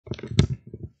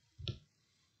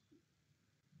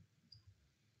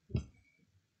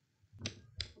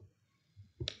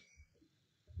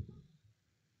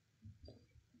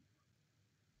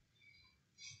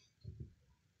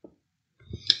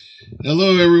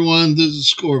Hello everyone, this is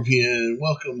Scorpion.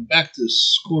 Welcome back to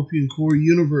Scorpion Core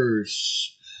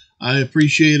Universe. I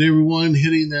appreciate everyone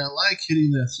hitting that like,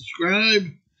 hitting that subscribe.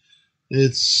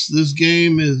 This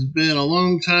game has been a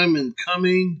long time in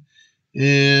coming,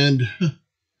 and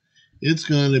it's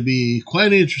going to be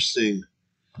quite interesting.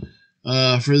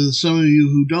 For some of you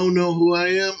who don't know who I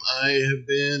am, I have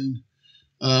been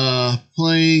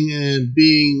playing and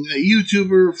being a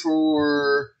YouTuber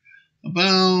for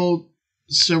about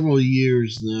several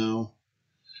years now.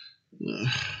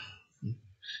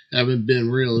 Haven't been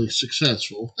really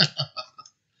successful.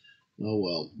 Oh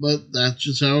well, but that's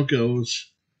just how it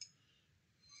goes.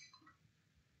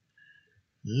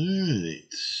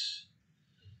 Alright.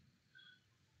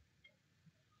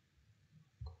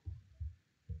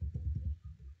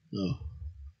 Oh.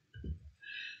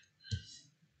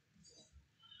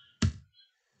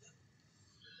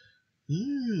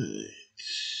 Alright.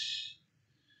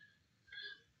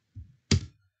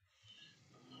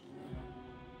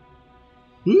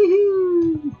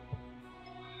 Woohoo!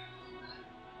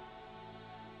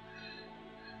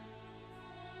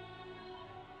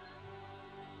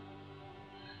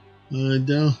 I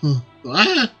don't.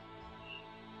 Ah!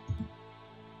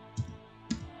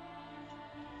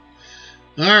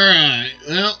 Alright,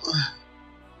 well.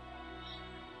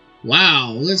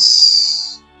 Wow,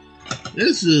 this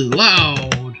is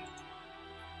loud.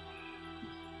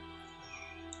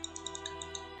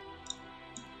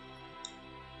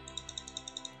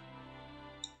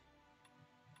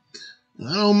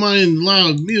 I don't mind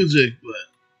loud music, but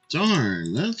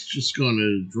darn, that's just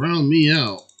gonna drown me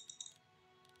out.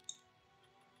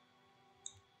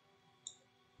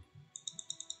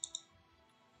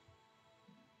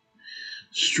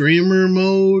 Streamer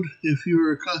mode, if you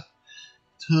were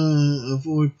to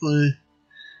avoid play.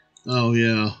 Oh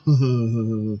yeah.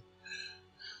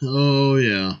 Oh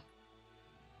yeah.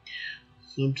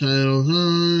 Subtitles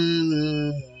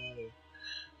on.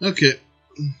 Okay.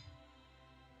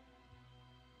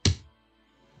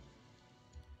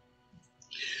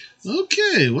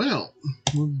 Okay, well,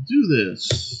 we'll do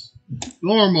this.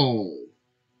 Normal.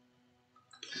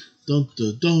 Dun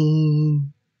dun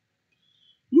dun.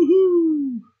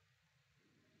 Woohoo!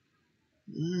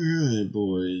 Alright,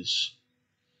 boys.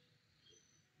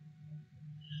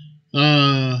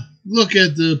 Look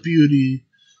at the beauty.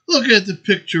 Look at the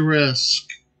picturesque.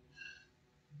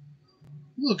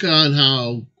 Look on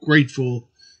how grateful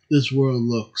this world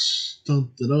looks. Dun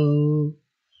dun dun.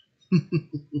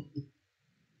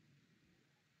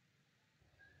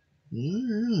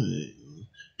 Alright.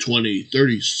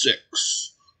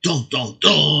 2036. Dun dun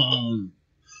dun.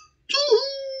 Ooh,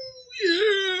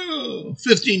 yeah.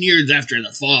 15 years after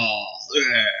the fall.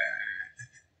 Yeah.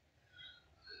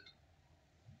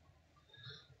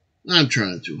 I'm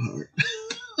trying too hard.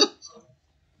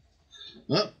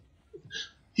 Oh,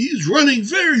 he's running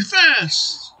very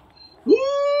fast.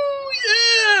 Ooh,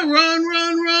 yeah. Run,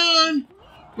 run, run.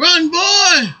 Run,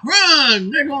 boy. Run.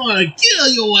 They're going to kill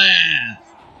your ass.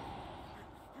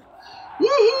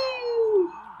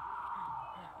 Woohoo.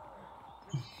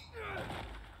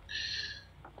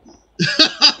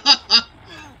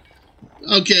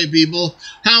 Okay, people.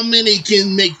 How many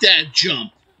can make that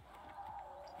jump?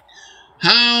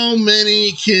 How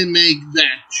many can make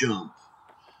that jump?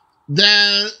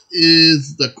 That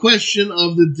is the question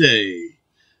of the day.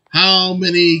 How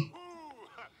many?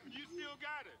 You still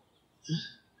got it.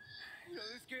 You know,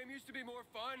 this game used to be more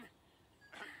fun.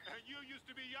 And you used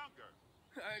to be younger.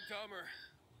 And dumber.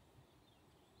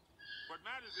 What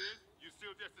matters is you're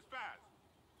still just as fast.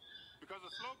 Because a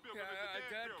slow pilgrim is a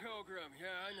dead pilgrim.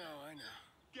 Yeah, I know.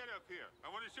 Get up here. I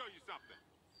want to show you something.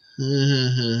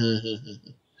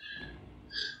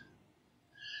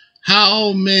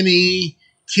 How many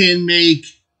can make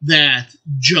that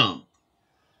jump?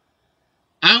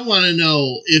 I want to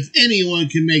know if anyone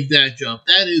can make that jump.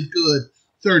 That is good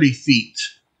 30 feet.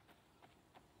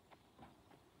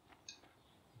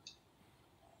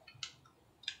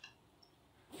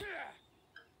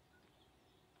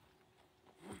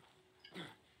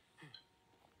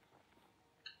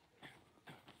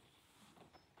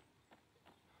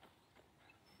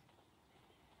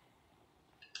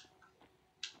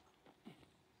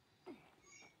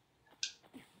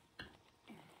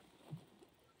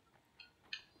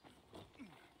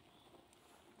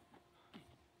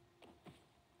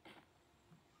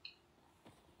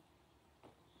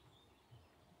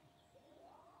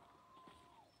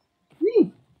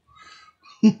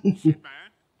 Shit, man.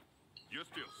 You're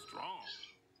still strong.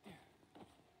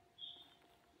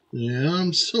 Yeah,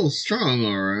 I'm so strong,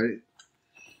 alright.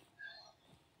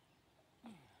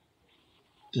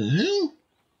 The hell?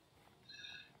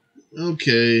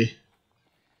 Okay.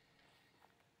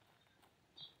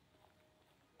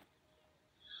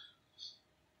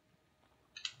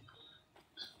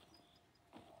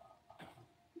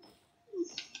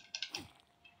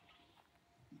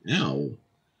 Ow.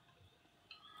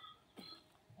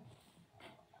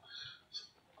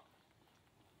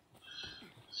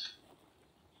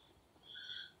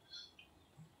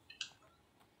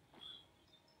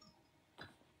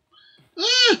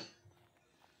 Ah!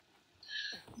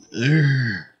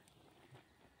 There.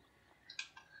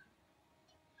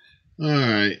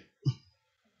 Alright.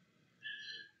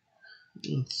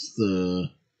 That's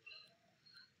the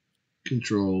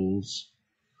controls.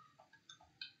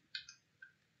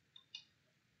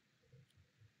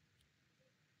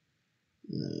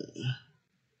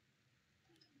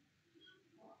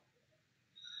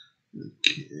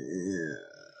 Okay.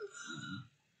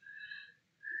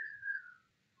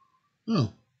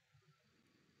 Oh.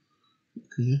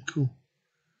 Okay, cool.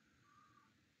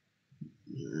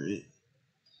 Alright.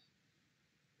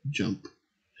 Jump.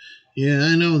 Yeah,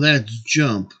 I know that's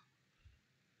jump.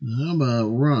 How about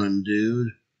run,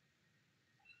 dude?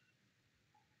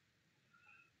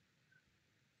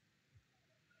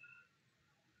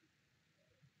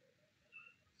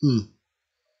 Hmm.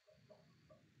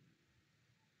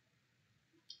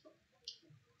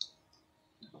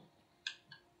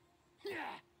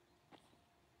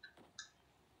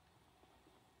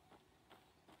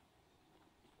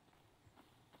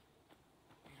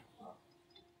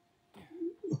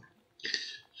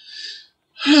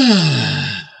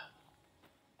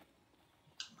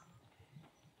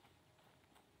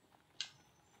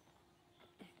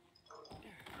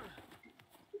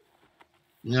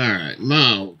 Alright,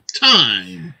 Mo.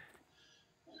 Time.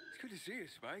 It's good to see you,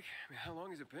 Spike. I mean, how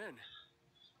long has it been?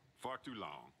 Far too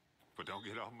long. But don't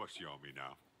get all mushy on me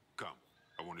now. Come,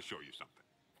 I want to show you something.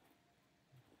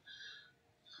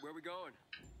 Where are we going?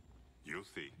 You'll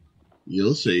see.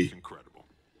 You'll It's see. incredible.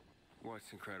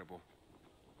 What's incredible?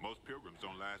 Most pilgrims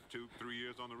don't last 2-3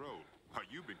 years on the road.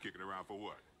 You've been kicking around for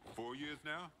what? 4 years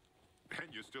now?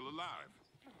 And you're still alive.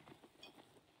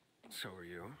 So are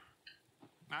you.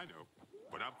 I know,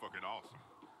 but I'm fucking awesome.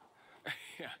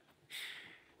 Yeah.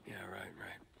 Yeah, right.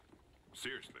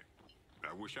 Seriously,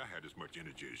 I wish I had as much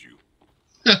energy as you.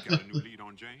 Got a new lead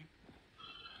on Jane?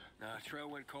 Nah, trail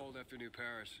went cold after New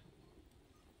Paris.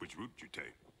 Which route did you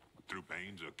take? Through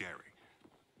Baines or Gary?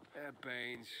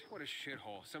 Baines. What a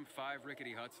shithole. Some 5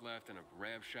 rickety huts left and a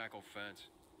ramshackle fence.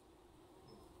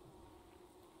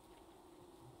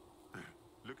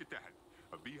 Look at that.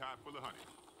 A beehive full of honey.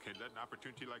 Can't let an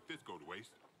opportunity like this go to waste.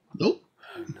 Nope.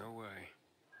 No way.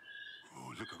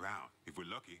 Oh, look around. If we're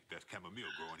lucky, there's chamomile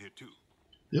growing here too.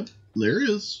 Yep, there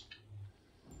is.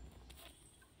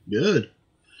 Good.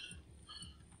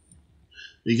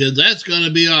 Because that's going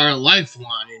to be our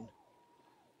lifeline.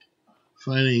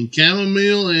 Finding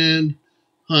chamomile and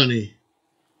honey.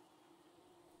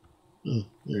 Oh,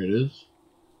 there it is.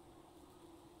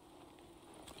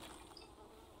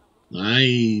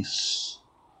 Nice.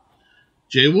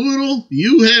 Jay Woodle,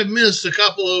 you have missed a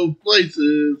couple of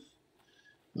places.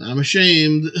 I'm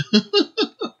ashamed. Alright.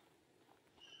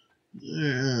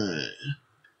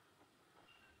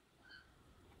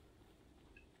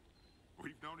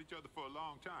 We've known each other for a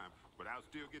long time, but I'll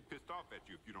still get pissed off at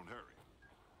you if you don't hurry.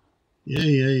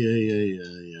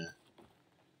 Yeah.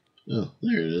 Oh,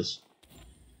 there it is.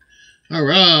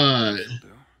 Alright. This'll do.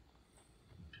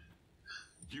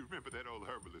 You remember that old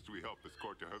herbalist we helped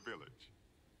escort to her village?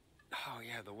 Oh,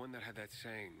 yeah, the one that had that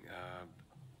saying.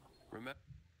 Remember,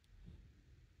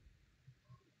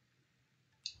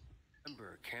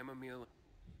 chamomile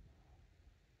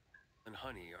and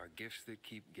honey are gifts that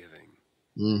keep giving.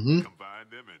 Mm-hmm. Combine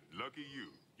them and lucky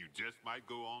you just might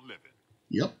go on living.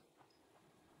 Yep.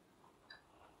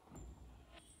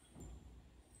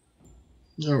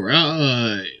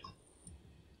 Alright.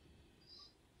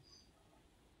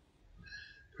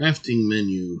 Crafting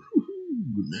menu. Ooh,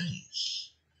 nice.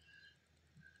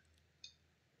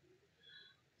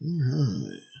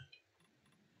 Alright.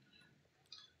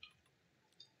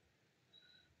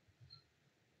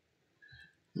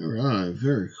 Alright,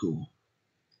 very cool.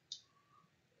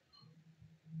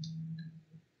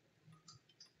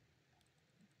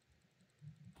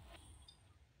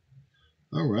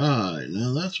 Alright,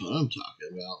 now that's what I'm talking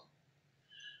about.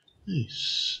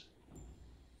 Nice.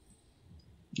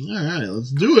 Alright,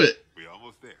 let's do it. We're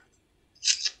almost there.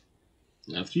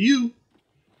 After you.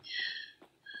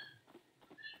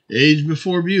 Age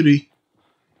before beauty.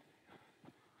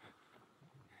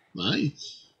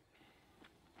 Nice.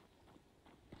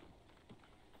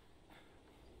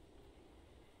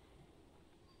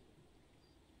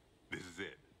 This is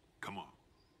it. Come on.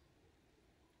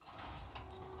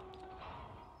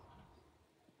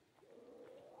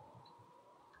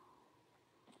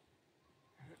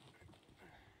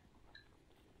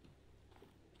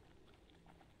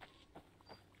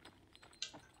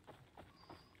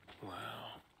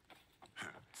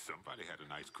 Everybody had a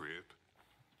nice crib.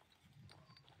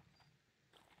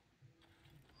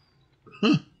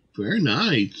 Huh. Very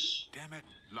nice. Damn it,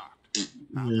 locked.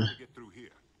 I'll Yeah. try to get through here.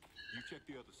 You check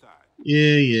the other side.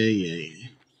 Yeah.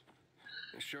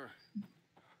 Sure.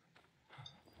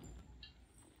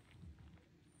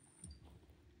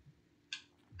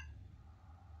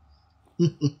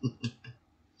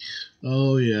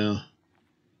 Oh, yeah.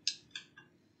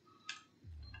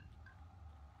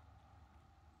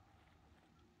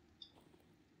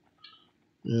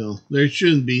 Well, there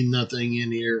shouldn't be nothing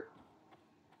in here.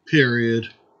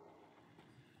 Period.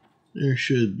 There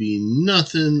should be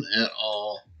nothing at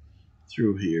all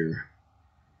through here.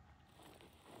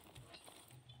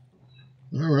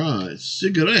 Alright,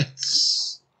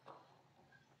 cigarettes.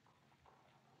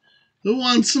 Who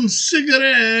wants some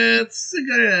cigarettes?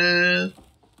 Cigarettes.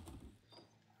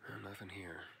 Nothing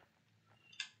here.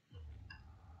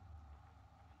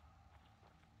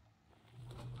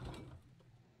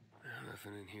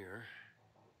 Nothing in here.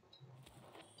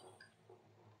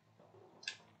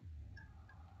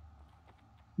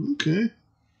 Okay.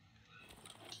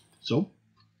 Soap.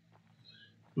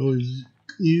 Always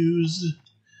use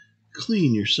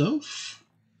clean yourself.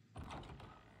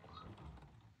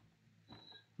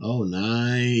 Oh,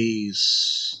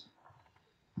 nice.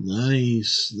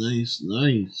 Nice.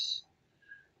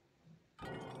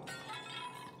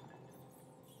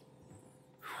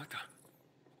 What the?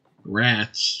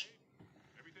 Rats.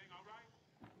 Everything all right?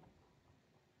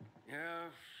 Yeah,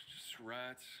 just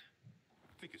rats.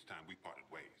 I think it's time we parted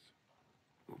ways.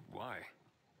 Why?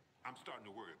 I'm starting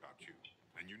to worry about you.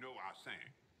 And you know our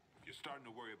saying. If you're starting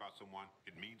to worry about someone,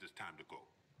 it means it's time to go.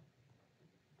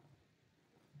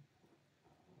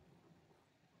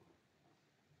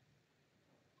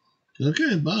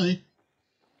 Okay, bye.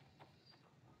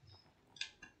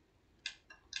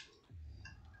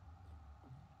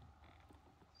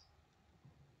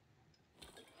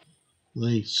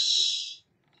 Nice.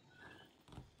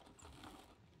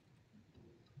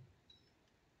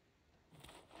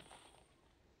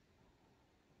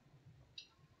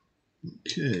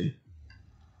 Okay.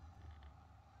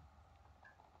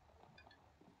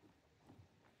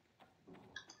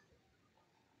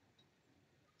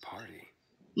 Party.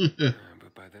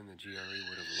 But by then the GRE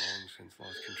would have long since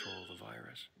lost control of the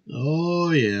virus.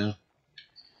 Oh, yeah.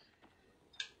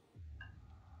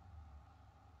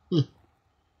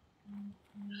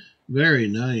 Very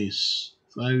nice.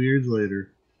 5 years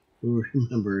later, who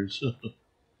remembers?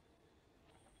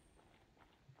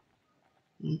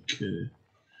 Okay.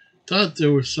 Thought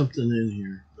there was something in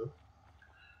here.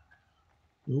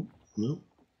 Nope.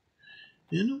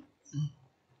 You know?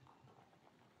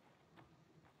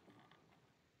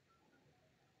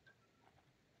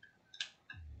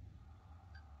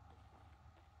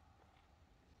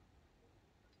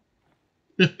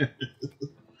 I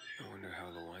wonder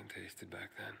how the wine tasted back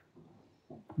then.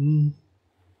 Mm.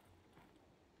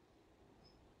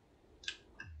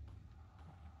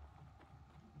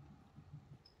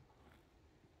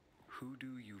 Who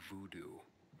do you voodoo?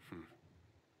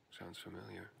 Sounds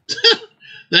familiar.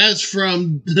 That's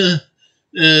from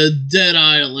Dead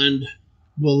Island,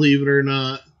 believe it or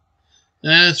not.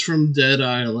 That's from Dead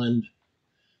Island.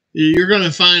 You're going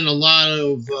to find a lot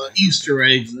of Easter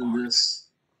eggs in this.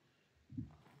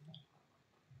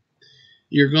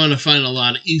 You're going to find a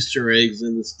lot of Easter eggs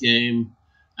in this game.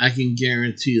 I can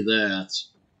guarantee that.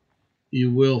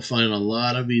 You will find a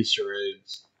lot of Easter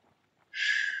eggs.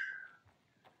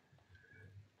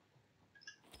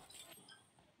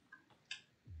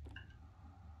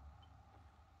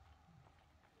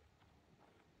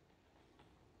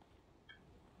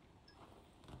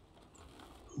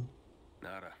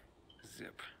 Nada.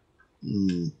 Zip.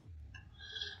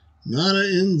 Nada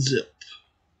in zip.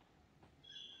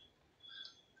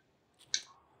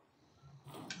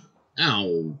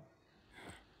 Ow.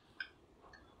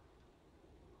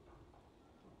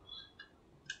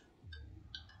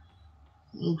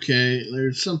 Okay,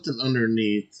 there's something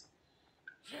underneath.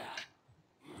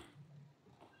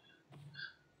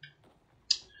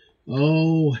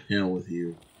 Oh, hell with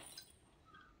you.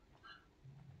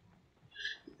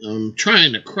 I'm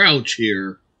trying to crouch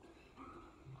here.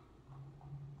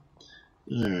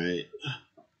 Alright.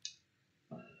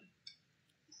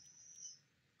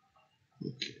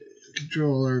 Okay.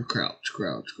 Controller, crouch.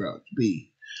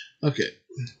 B. Okay.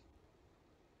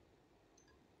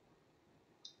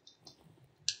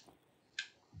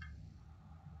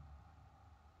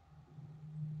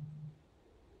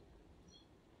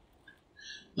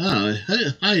 Ah,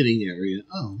 hiding area.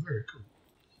 Oh, very cool.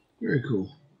 Very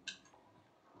cool.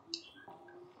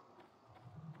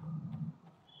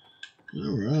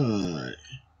 Alright.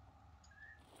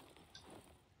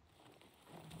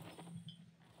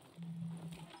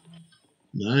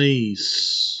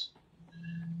 Nice.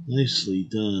 Nicely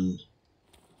done.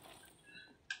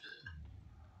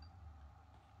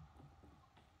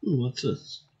 Ooh, what's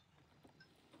this?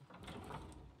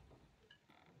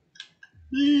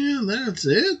 And that's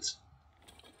it?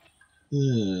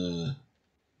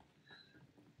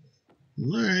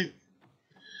 Alright.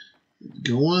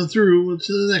 Go on through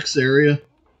to the next area.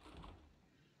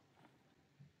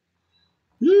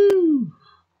 Woo!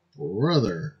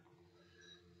 Brother.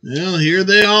 Well, here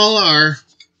they all are.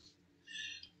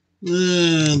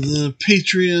 The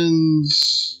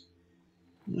Patreons.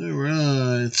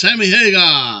 Alright. Sammy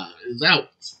Hagar is out.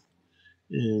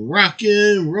 And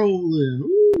rockin', rollin'.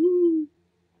 Woo-hoo.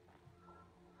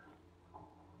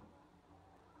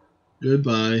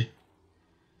 Goodbye.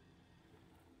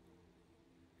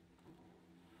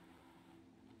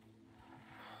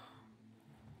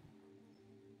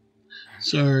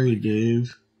 Sorry,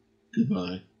 Dave.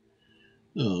 Goodbye.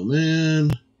 Oh, man.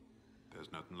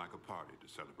 There's nothing like a party to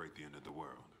celebrate the end of the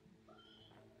world.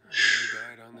 They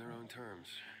died on their own terms.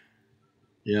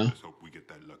 Yeah? Let's hope we get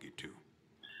that lucky too.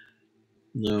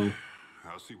 No.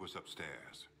 I'll see what's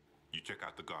upstairs. You check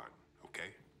out the garden,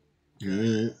 okay?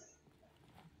 Alright.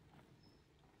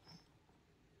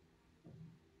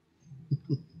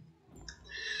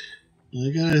 I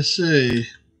gotta say,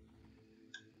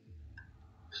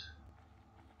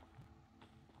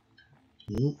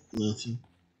 nope, nothing.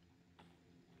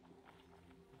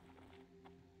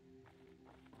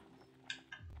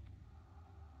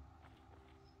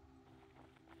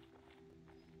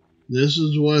 This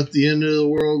is what the end of the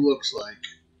world looks like.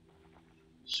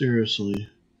 Seriously.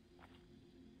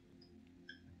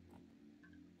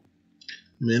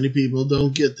 Many people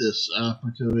don't get this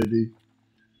opportunity.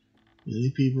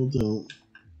 Many people don't.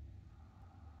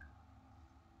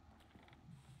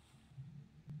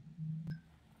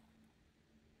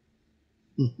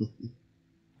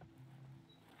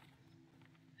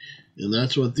 And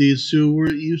that's what these two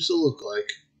were used to look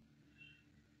like.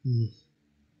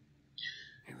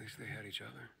 At least they had each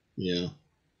other. Yeah.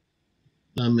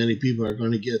 Not many people are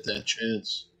going to get that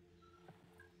chance.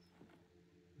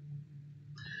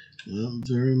 Not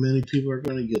very many people are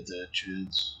going to get that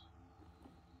chance.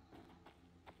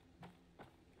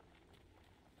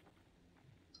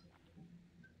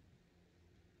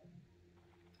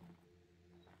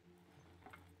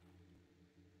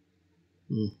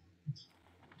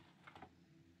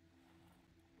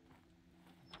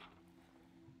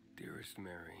 Dearest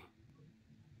Mary,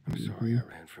 I'm sorry I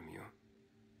ran from you.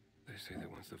 They say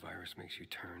that once the virus makes you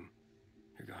turn,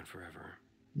 you're gone forever.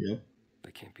 Yep.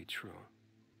 That can't be true.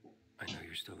 I know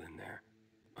you're still in there,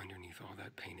 underneath all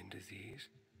that pain and disease.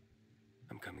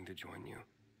 I'm coming to join you.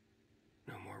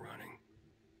 No more running.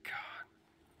 God.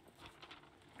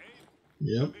 Hey,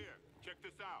 Yep. come here. Check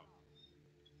this out.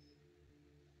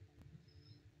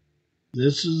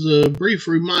 This is a brief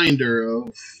reminder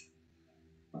of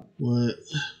what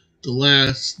the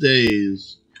last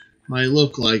days might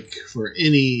look like for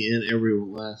any and every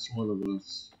last one of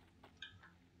us.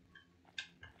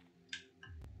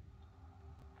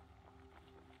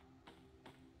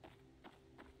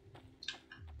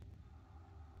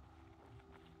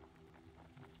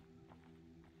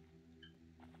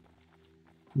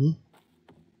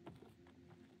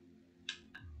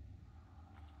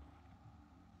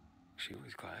 She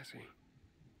was classy.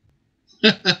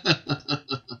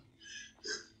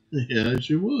 Yeah,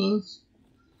 she was.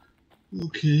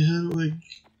 Okay, how do I...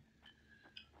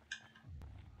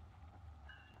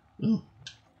 Oh.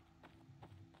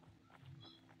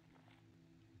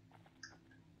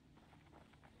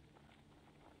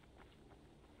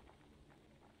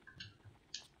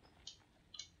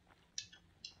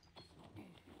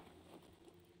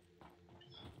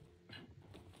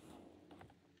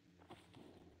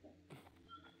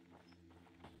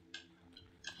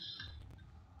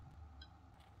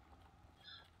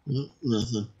 Nope,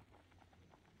 nothing.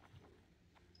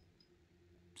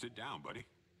 Sit down, buddy.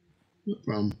 No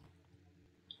problem.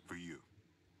 For you.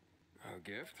 A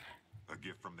gift? A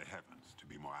gift from the heavens, to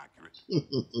be more accurate.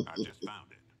 I just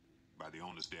found it. By the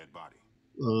owner's dead body.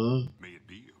 May it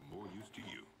be of more use to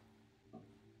you.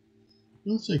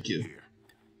 Well, thank you. Here.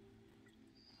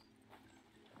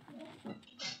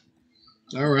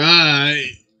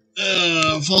 Alright.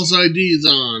 False ID's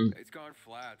on. It's gone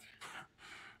flat.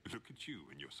 Look at you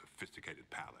and your sophisticated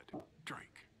palate.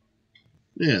 Drink.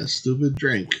 Yeah, stupid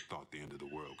drink. Who would have thought the end of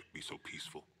the world could be so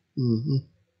peaceful? Mm-hmm.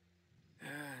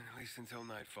 At least until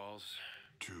night falls.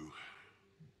 True.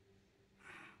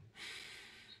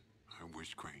 I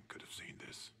wish Crane could have seen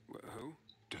this. Who?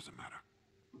 Doesn't matter.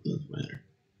 Doesn't matter.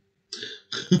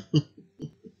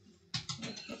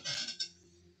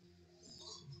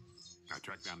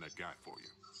 right guy for you.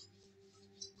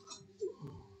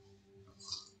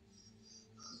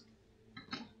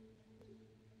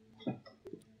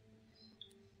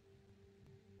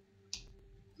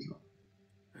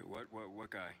 What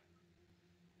guy?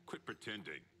 Quit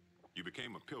pretending. You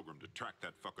became a pilgrim to track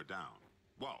that fucker down.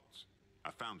 Waltz.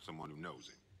 I found someone who knows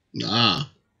him.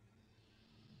 Ah.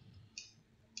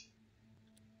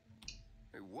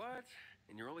 Hey, what?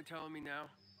 And you're only telling me now?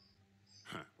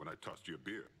 When I tossed you a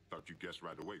beer, thought you guessed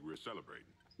right away we were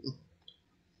celebrating.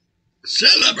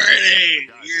 Celebrating!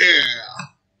 Yeah!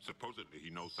 Supposedly he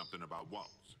knows something about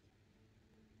Waltz.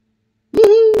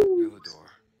 Woohoo! Villador.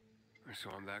 So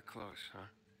I'm that close, huh?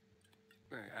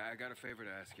 Hey, I got a favor to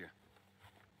ask you.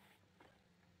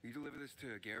 You deliver this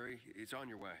to Gary? It's on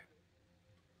your way.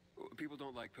 People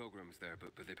don't like pilgrims there,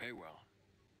 but they pay well.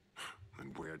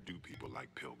 And where do people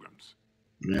like pilgrims?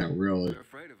 Yeah, really. They're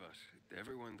afraid of us.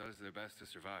 Everyone does their best to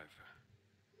survive.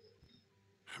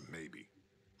 Maybe.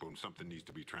 But when something needs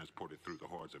to be transported through the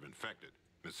hordes of infected,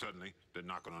 then suddenly they're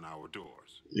knocking on our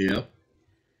doors. Yep.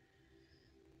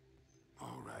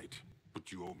 All right,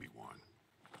 but you owe me one.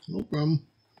 No problem.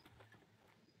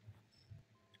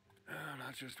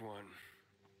 Not just one.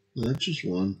 Not just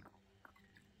one.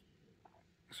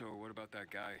 So what about that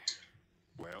guy?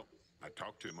 Well, I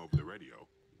talked to him over the radio.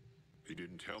 He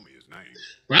didn't tell me his name.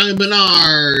 Brian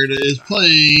Bernard is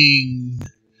playing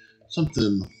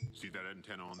something. See that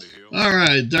antenna on the hill?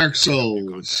 Alright, Dark Souls.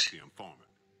 Souls. The informant.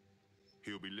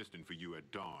 He'll be listening for you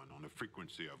at dawn on a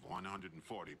frequency of 140.200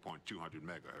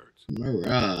 megahertz.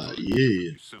 Alright,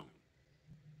 yeah. Soon.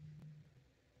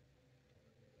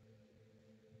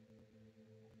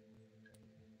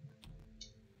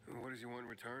 What does he want in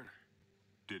return?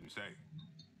 Didn't say.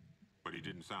 But he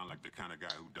didn't sound like the kind of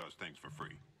guy who does things for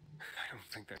free. I don't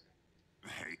think that...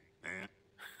 Hey, man.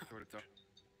 What it's up.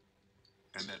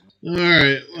 And that...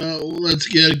 Alright, well, let's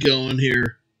get it going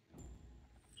here.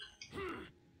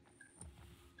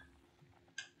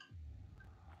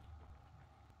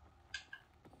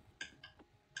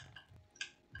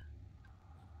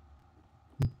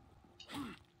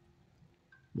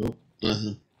 Nope,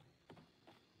 nothing.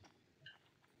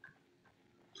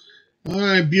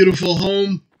 Alright, beautiful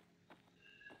home.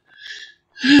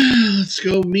 Let's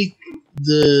go meet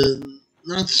the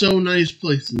not so nice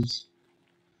places.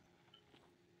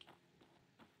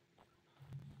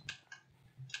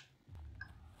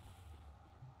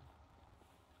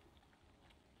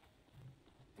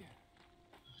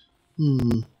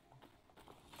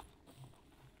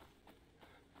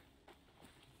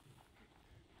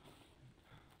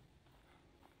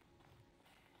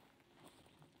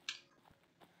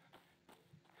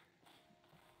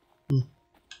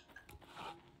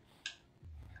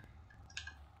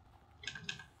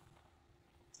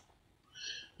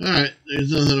 Alright,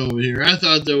 there's nothing over here. I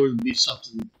thought there would be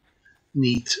something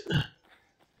neat.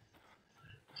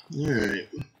 Alright.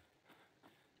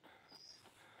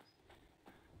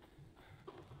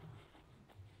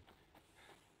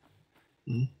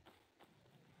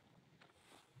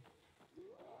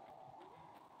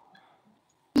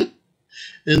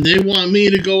 And they want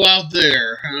me to go out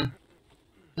there, huh?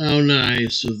 How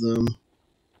nice of them.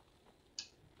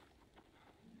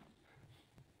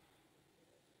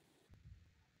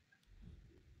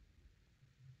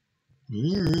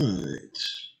 Alright.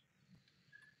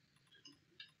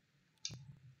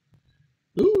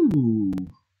 Ooh.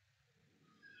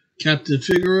 Captain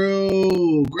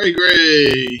Figaro,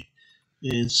 Gray,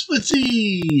 and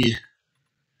Splitsy.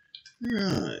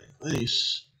 Alright,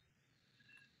 nice.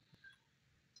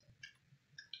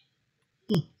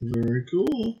 Very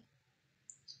cool.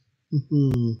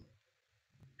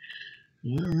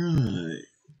 Alright.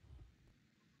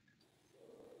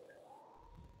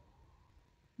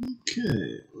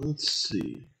 Okay, let's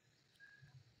see.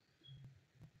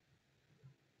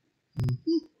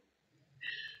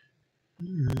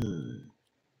 Alright.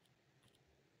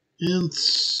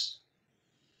 Ints.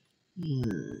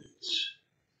 Alright.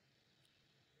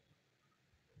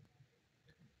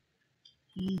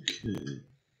 Okay.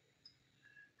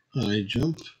 High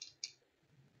jump.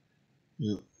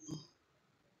 Yep.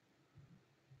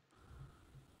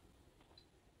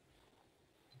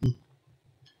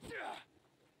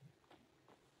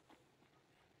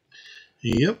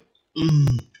 Yep.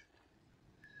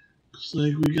 Looks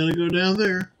like we gotta go down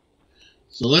there.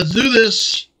 So let's do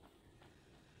this.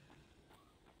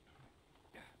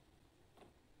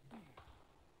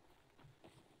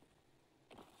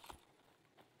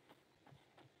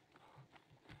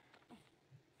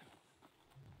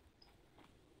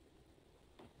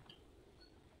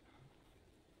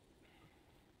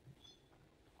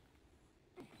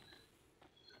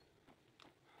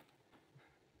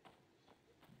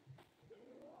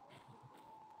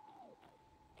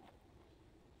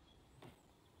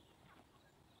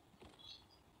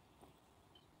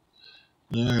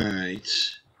 Alright.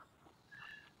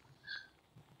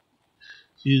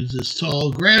 Use this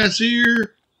tall grass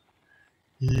here.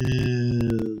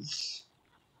 Is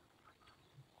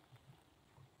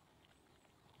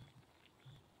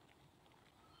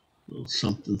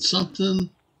something something.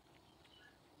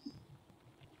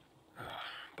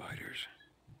 Biters.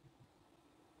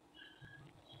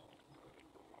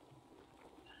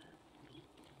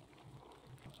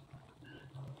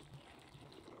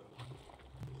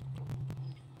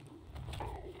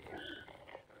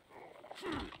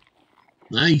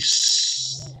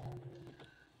 Nice.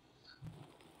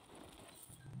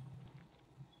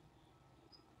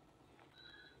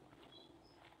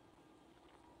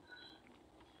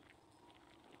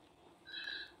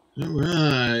 All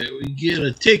right, we get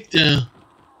a takedown.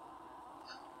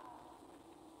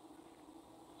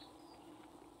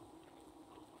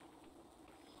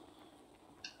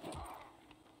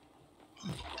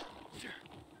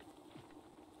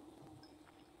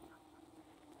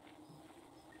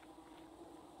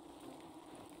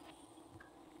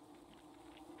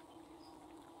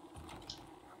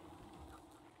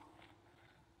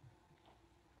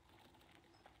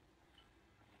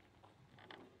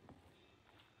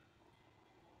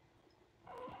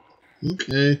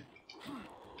 Okay.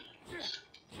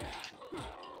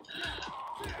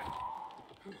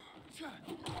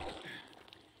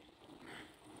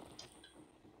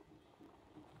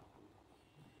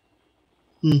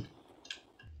 Hmm.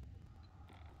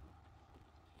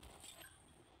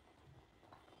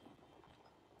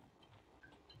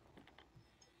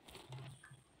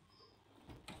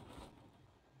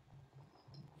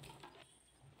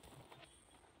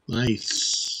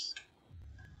 Nice.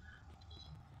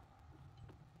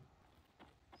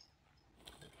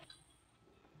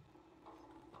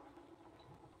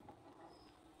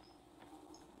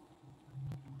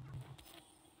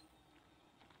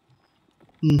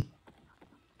 Hmm.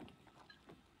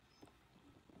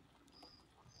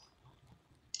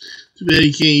 Too bad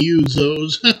you can't use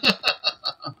those.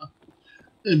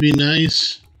 That'd be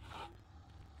nice.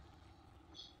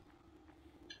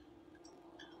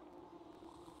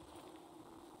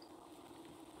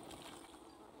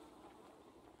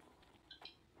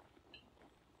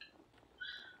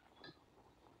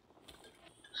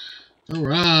 All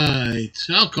right,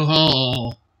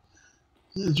 alcohol.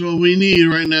 That's what we need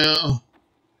right now.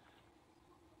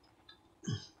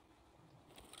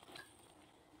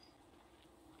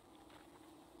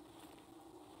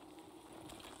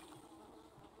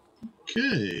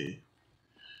 Okay.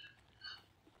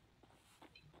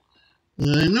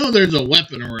 I know there's a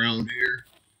weapon around here.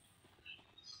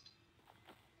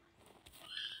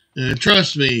 And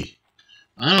trust me,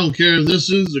 I don't care if this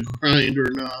is a grind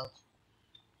or not.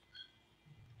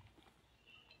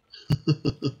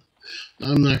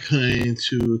 I'm not going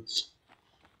to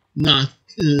not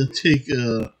take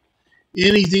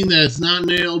anything that's not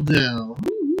nailed down.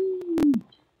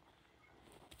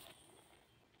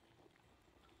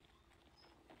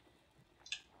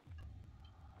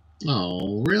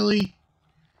 Oh, really?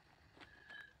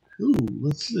 Ooh,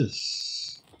 what's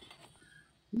this?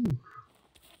 Ooh.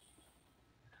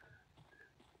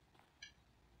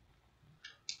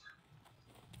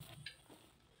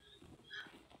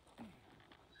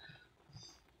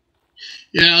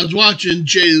 Yeah, I was watching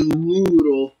Jay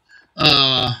Woodle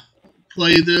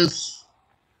play this.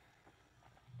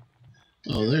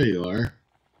 Oh, there you are.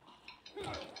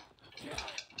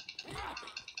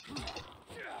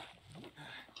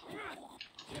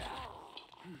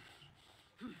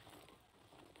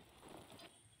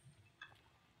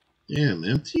 Damn,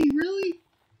 empty? Really?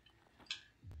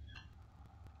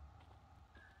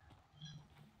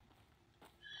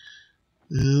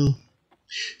 Well,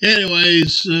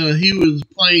 anyways, he was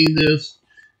playing this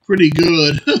pretty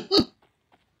good.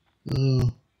 uh,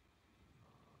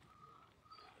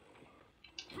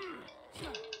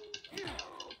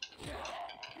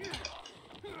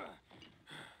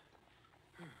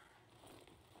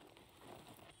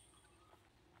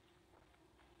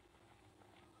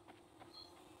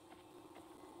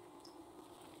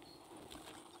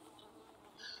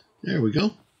 there we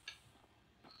go.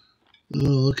 Oh,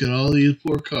 look at all these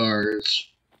poor cars.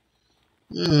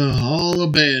 All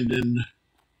abandoned.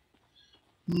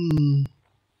 I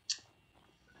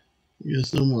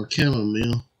guess no more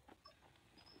chamomile.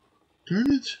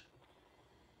 Darn it.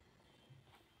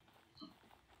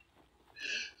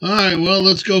 Alright, well,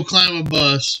 let's go climb a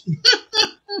bus.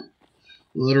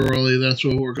 Literally, that's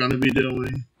what we're going to be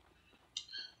doing.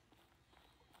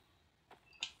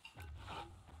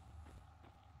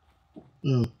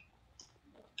 Oh.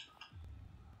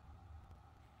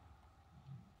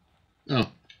 Oh.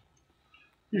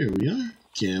 Here we are.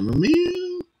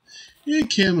 Chamomile. Yeah,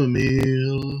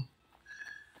 chamomile.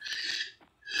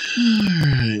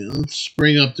 Alright, let's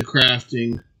bring up the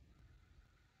crafting.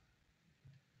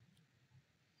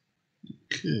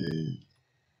 Okay.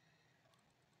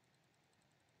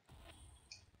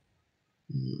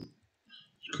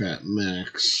 Crap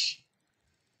max.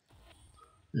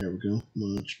 There we go.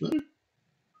 Much better.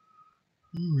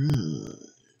 Alright.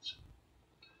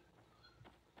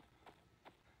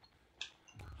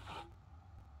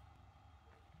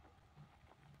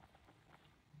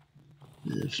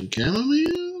 There's some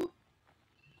chamomile.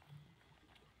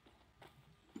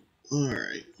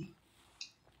 Alright.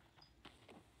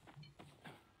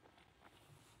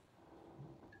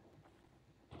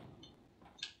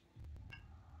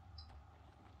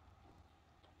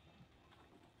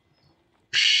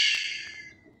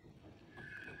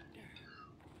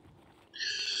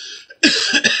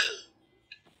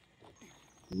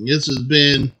 This has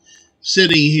been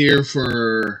sitting here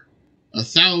for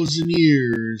 1,000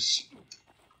 years.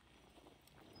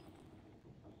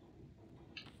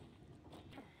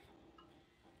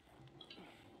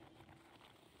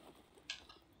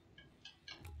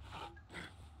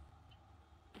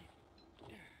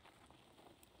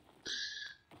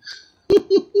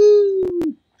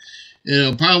 And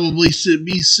it'll probably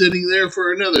be sitting there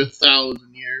for another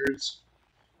 1,000 years.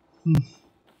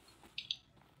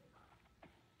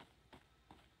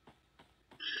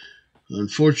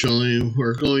 Unfortunately,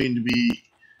 we're going to be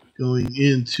going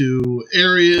into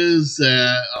areas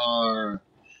that are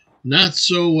not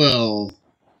so well.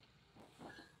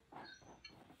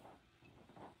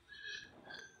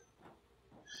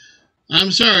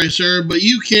 I'm sorry, sir, but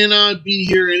you cannot be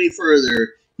here any further.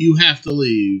 You have to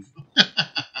leave.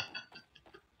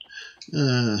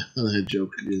 That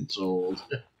joke gets old.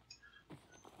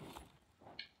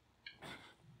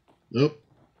 Nope.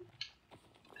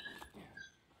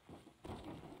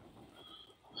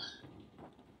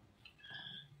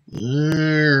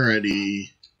 Alrighty.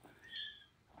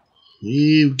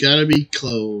 We've got to be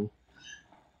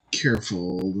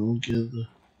careful. Don't get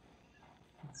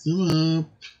them up.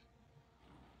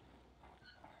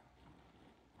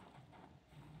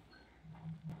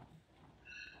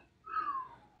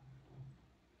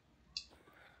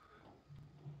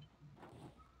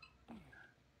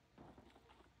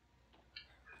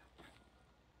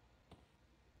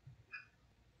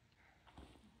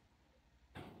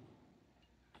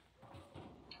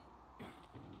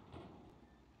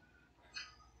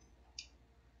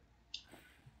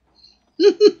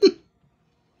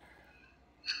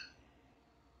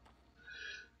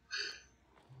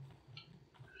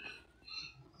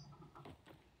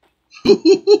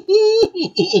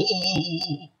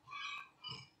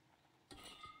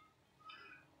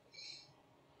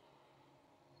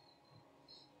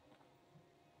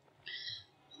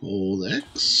 Hold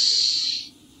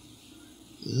X.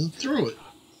 And throw it.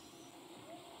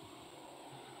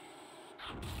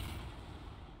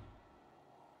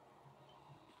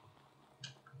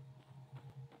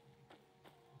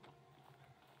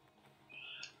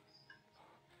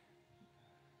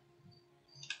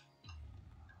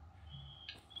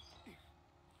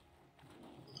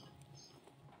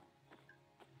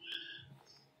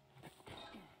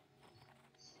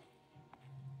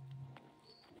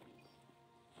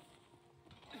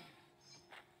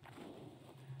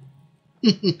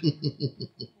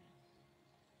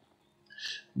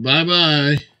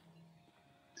 Bye-bye.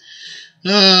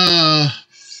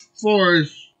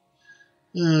 Forest.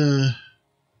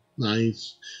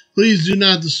 Nice. Please do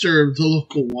not disturb the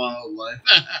local wildlife.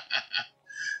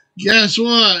 Guess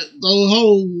what? The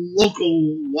whole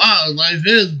local wildlife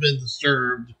has been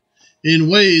disturbed in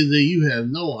ways that you have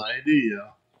no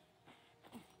idea.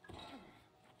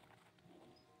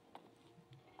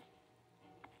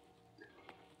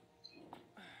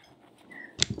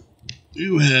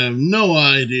 You have no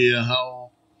idea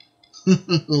how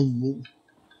the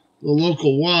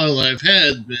local wildlife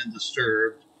has been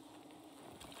disturbed.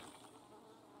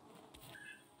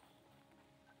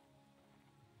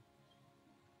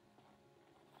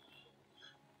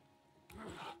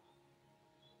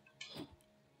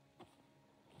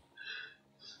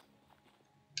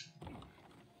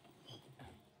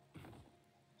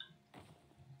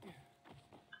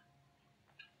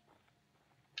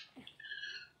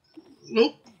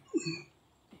 Nope.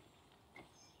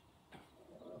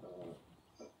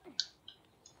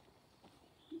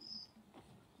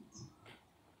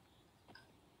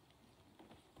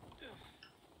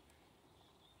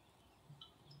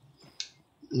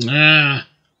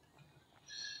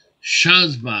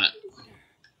 Shazbot.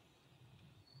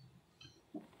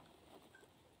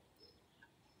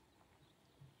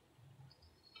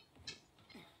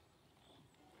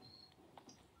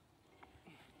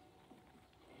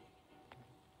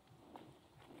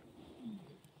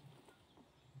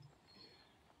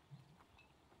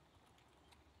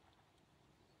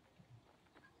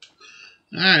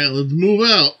 Alright, let's move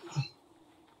out.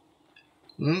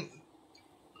 Well.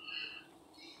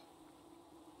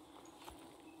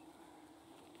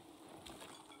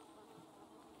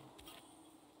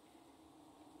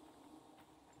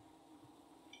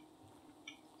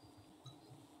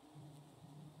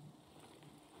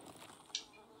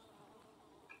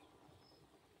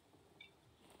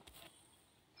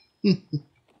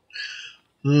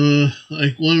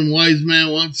 Like one wise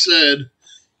man once said,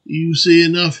 you see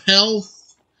enough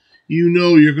health, you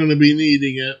know you're going to be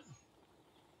needing it.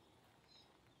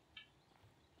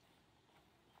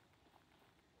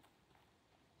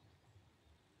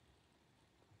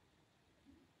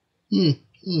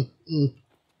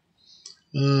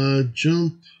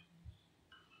 Jump.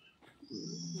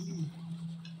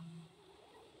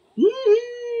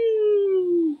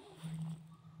 Woo!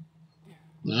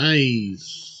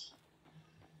 Nice.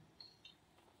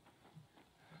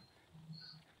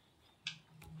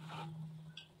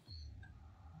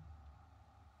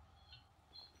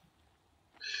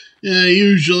 Yeah,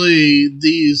 usually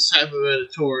these type of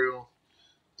editorial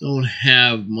don't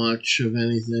have much of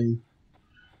anything.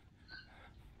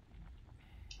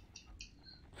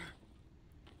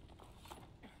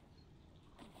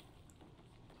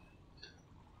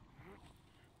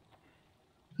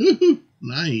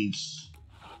 Nice.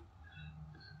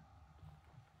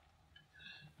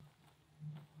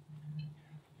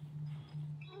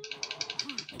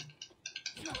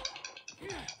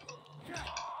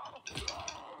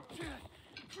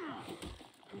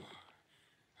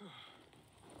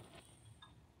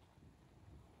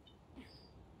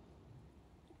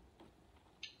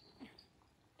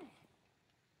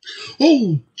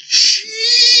 Oh,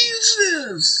 Jesus!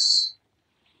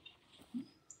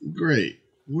 Great.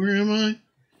 Where am I?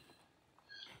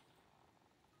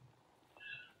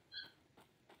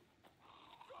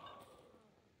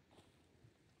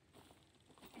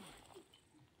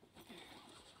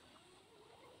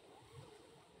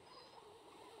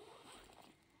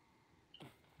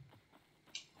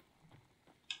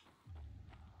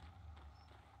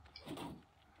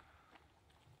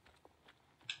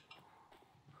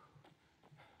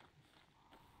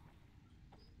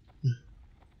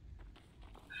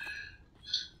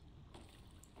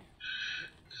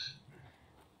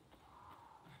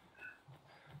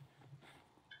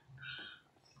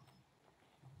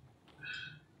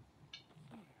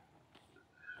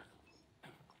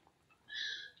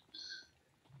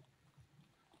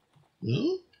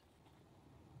 No?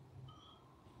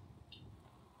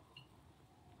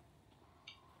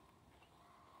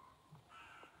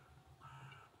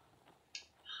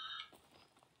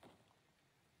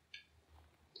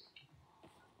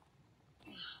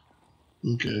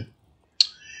 Okay.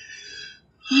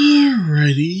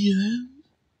 Alrighty then.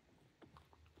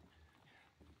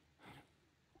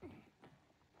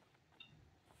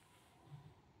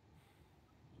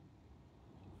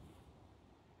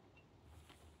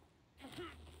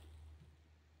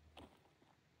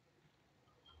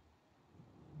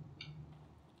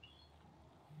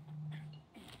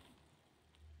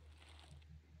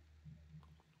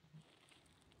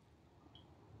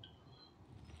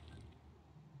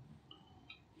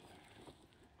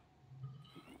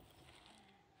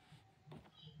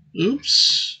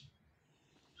 Oops.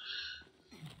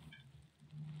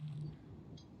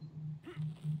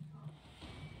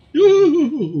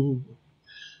 Ooh,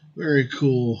 very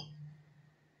cool.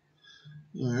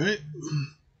 Alright.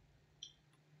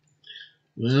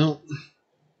 Well.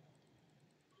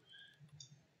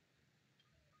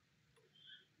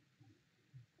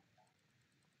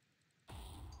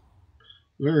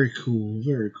 Very cool.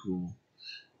 Very cool.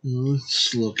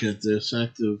 Let's look at this.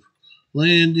 Active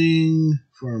landing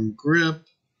from grip.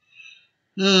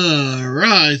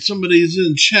 Alright. Somebody's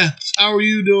in chat. How are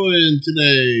you doing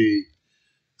today?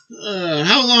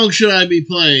 How long should I be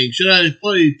playing? Should I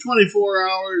play 24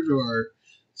 hours or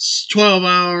 12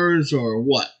 hours or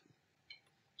what?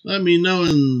 Let me know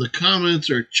in the comments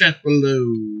or chat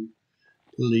below,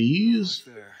 please.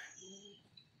 There.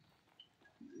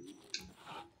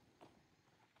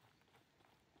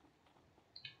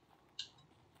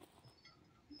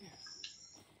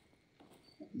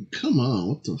 Come on,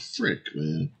 what the frick,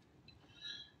 man?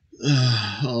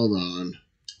 Hold on.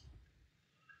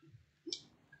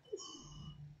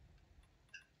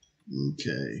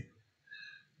 Okay.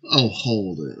 Oh,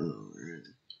 hold it. All right.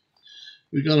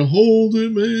 We gotta hold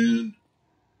it, man.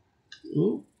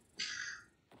 Oh.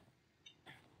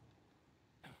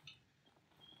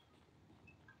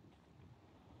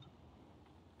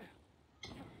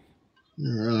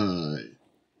 All right.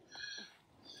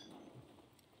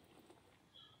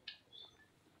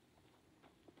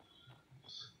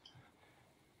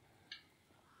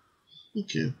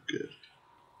 Okay, good.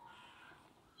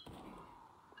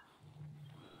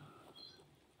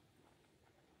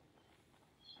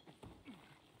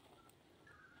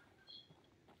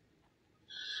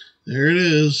 There it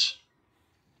is.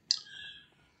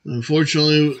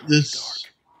 Unfortunately, this.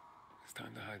 Dark. It's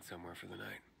time to hide somewhere for the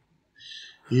night.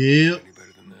 Yep. Any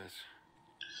better than this?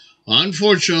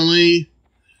 Unfortunately,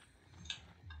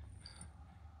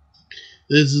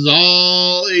 this is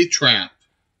all a trap.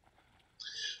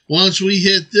 Once we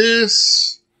hit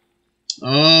this,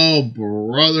 oh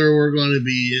brother, we're going to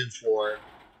be in for it.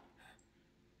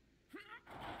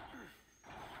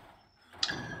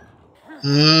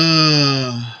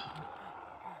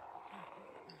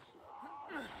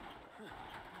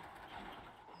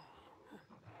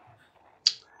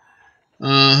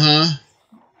 Uh-huh.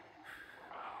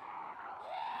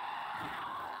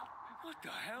 What the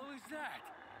hell is that?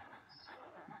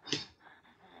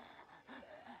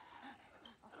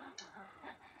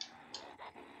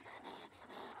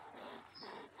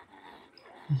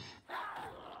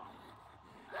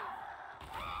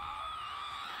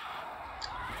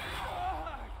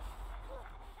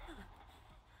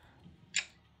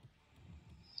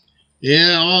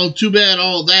 Yeah, all too bad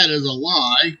all that is a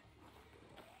lie.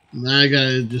 Now I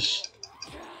gotta just...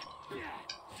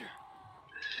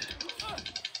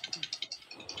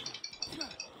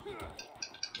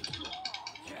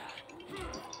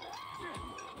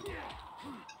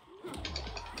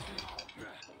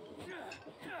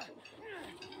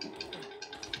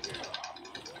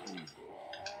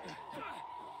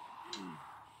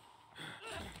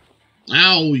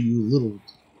 Ow, you little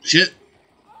shit.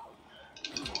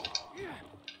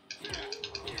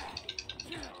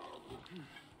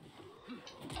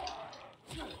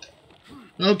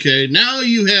 Okay, now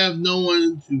you have no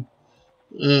one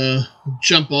to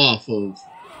jump off of.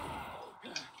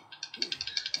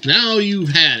 Now you've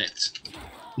had it.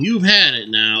 You've had it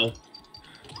now.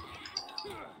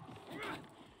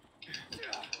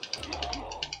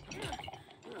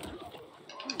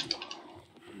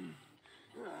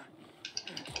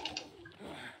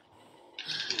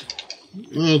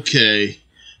 Okay.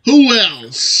 Who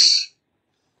else?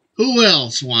 Who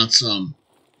else wants some?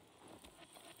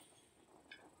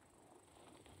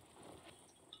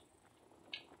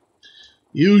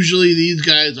 Usually these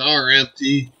guys are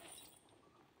empty.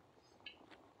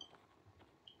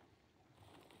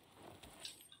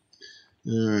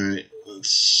 Alright,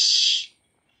 let's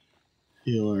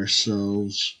heal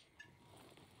ourselves.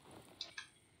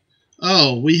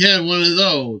 Oh, we had one of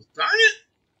those. Darn it!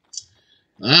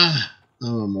 Ah,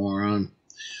 I'm a moron.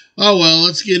 Oh well,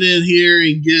 let's get in here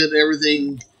and get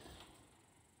everything.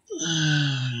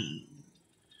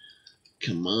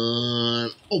 Come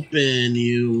on, open,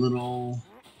 you little...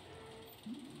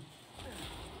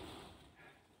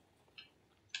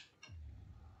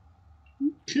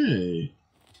 Okay.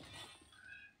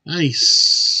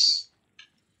 Nice.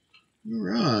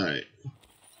 Alright.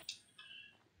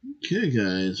 Okay,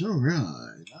 guys,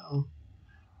 alright. Now,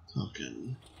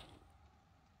 talking.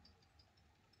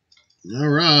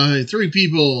 Alright, 3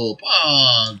 people.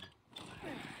 Pog.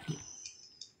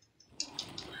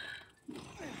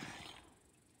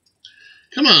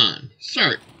 Come on,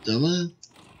 start, dumbass.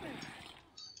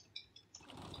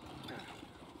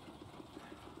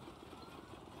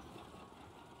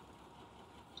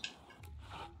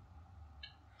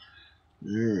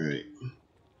 Alright.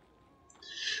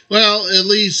 Well, at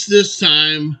least this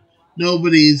time,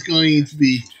 nobody's going to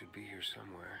be... Should be here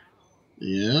somewhere.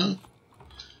 Yeah.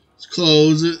 Let's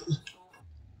close it.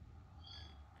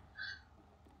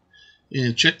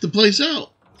 And check the place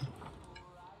out.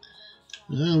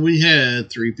 We had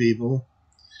 3 people.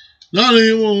 Not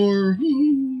anymore.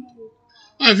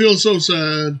 I feel so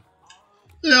sad.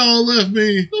 They all left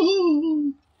me.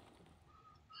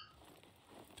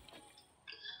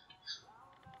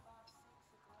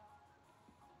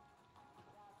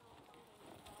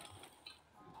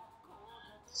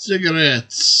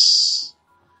 Cigarettes.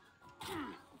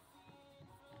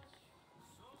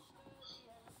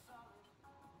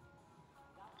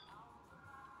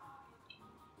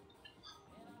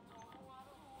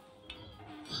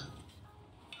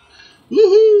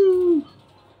 Woohoo!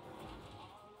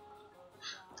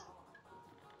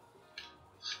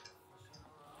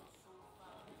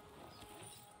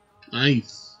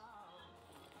 Nice.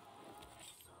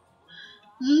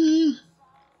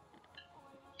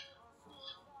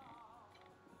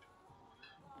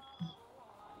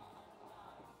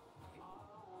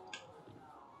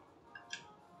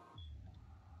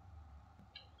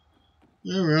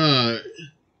 All right.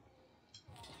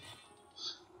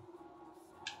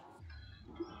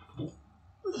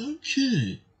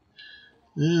 Okay.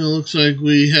 Yeah, looks like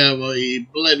we have a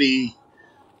bloody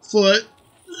foot.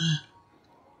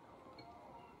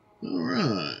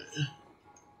 Alright.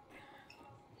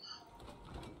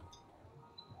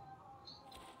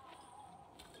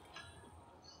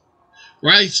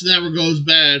 Rice never goes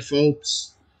bad,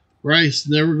 folks. Rice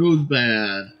never goes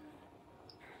bad.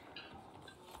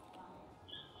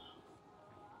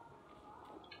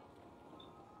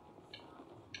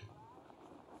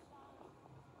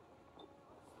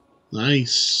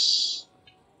 Nice.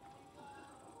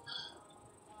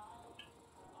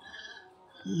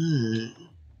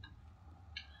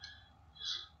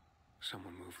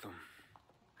 Someone moved them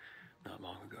not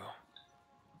long ago.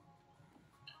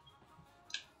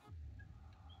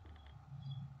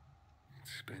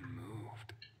 It's been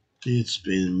moved. It's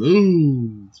been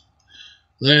moved.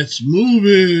 Let's move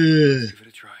it. Give it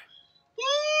a try.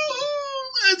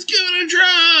 Woo-hoo! Let's give it a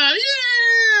try.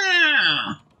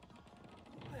 Yeah.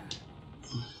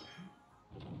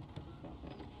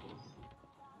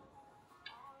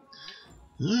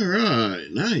 All right.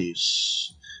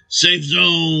 Nice. Safe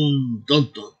zone.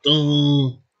 Dun, dun,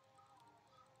 dun.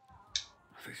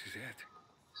 This is it.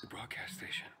 The broadcast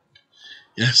station.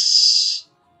 Yes.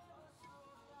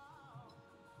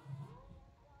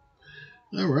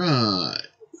 All right.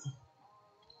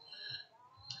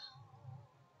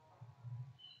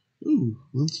 Ooh,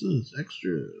 what's this?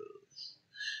 Extras.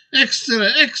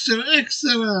 Extra.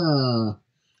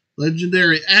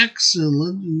 Legendary axe and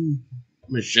legend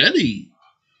machete.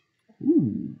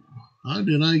 Ooh, how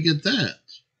did I get that?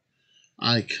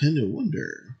 I kind of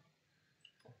wonder.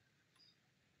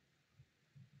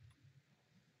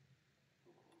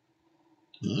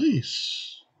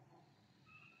 Nice.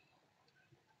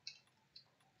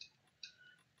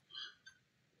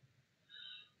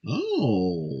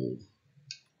 Oh,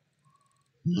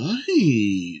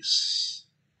 nice.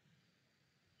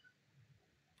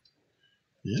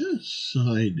 Yes,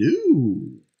 I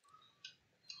do.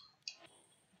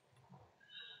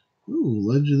 Ooh,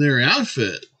 legendary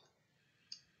outfit.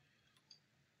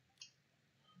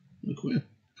 Equip.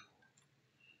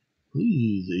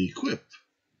 Please equip.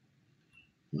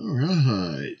 All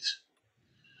right.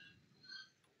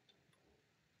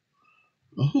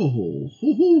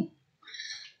 Oh,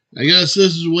 I guess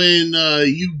this is when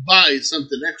you buy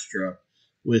something extra,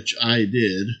 which I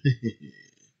did.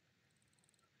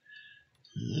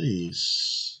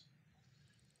 Nice.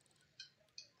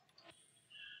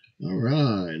 All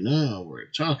right, now we're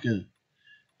talking.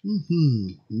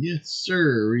 Yes,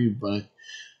 sir. Read by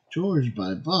George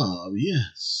by Bob.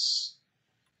 Yes.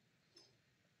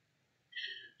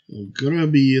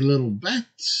 Grubby little bat.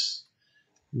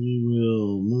 We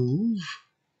will move.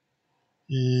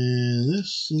 And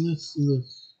this, and this, and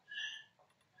this.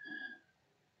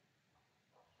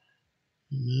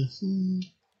 And this, and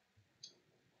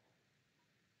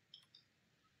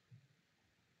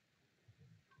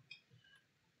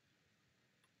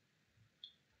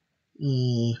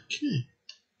okay.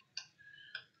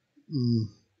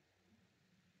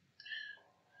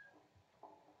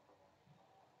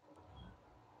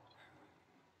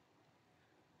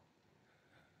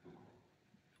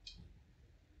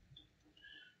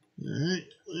 Alright,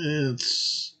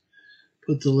 let's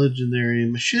put the legendary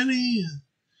machete.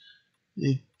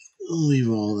 I'll leave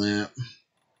all that.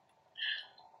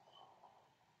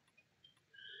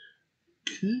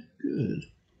 Okay, good.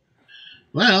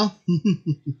 Well,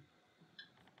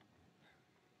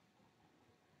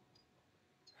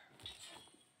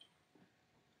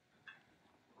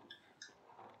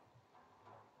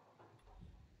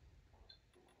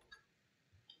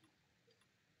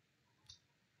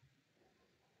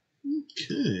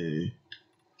 okay.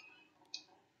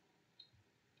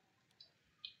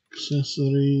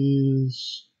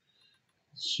 Accessories,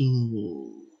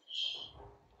 symbols.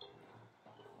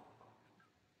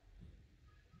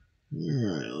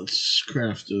 Alright, let's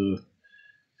craft a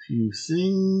few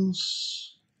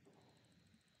things.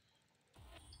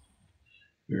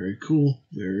 Very cool,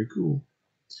 very cool.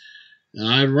 And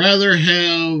I'd rather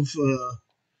have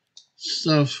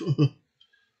stuff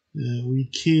that we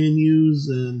can use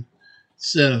than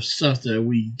instead of stuff that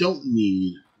we don't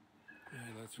need.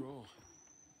 Hey, let's roll.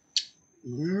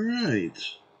 Alright.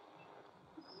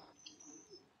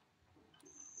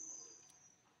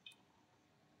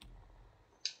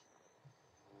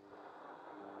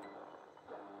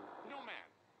 No, man.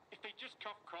 If they just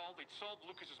cuff Carl, they'd solve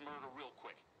Lucas's murder real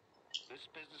quick. This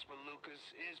business with Lucas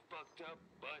is fucked up,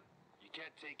 but you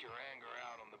can't take your anger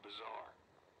out on the Bazaar.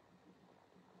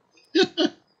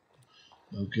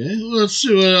 Okay, let's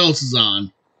see what else is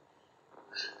on.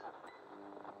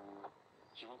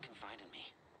 He won't confide in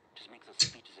me. Just make those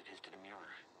speeches of his to the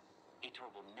mirror. Ator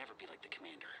will never be like the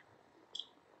commander.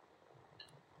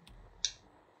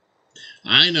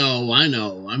 I know. I'm Well,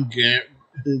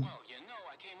 you know,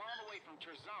 I came all the way from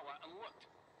Terzawa and looked,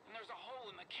 and there's a hole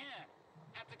in the can.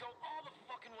 Have to go all the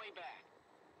fucking way back.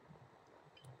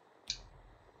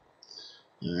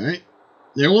 all right.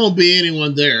 There won't be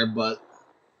anyone there, but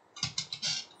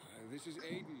This is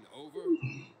Aiden. Over.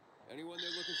 Anyone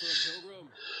there looking for a pilgrim?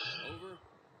 Over.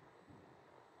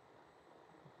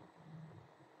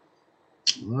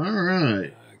 all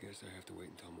right. I guess I have to wait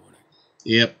until morning.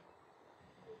 Yep.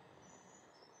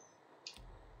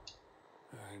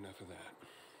 Enough of that.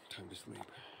 Time to sleep.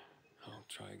 I'll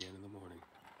try again in the morning.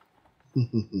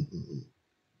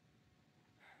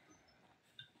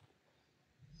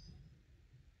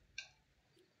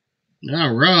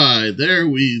 All right, there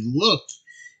we look.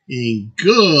 And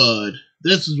good.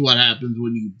 This is what happens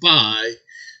when you buy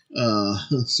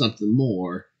something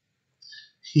more.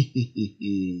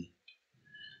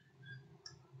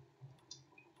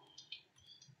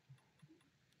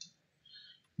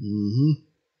 Mm-hmm.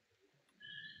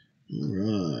 All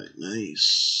right,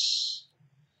 nice.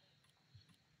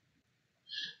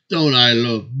 Don't I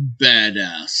look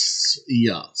badass?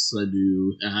 Yes, I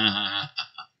do.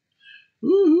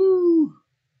 Woohoo!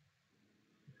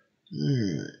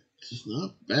 Alright. It's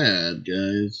not bad,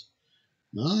 guys.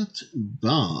 Not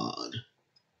bad.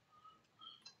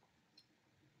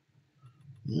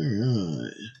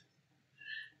 Alright.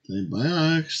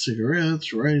 Antibiotics,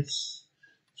 cigarettes, rice,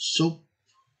 soap,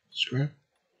 scrap.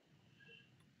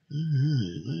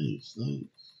 Alright, nice, nice.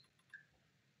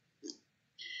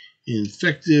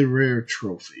 Infected rare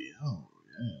trophy. Oh,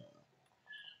 yeah.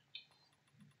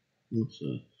 What's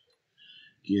that?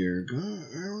 Gear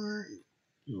armor.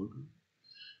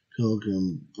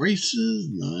 Pilgrim braces.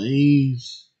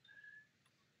 Nice.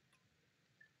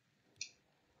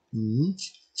 Mm-hmm.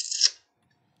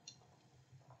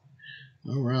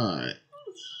 Alright.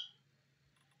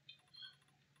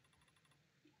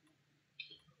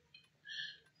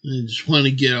 I just want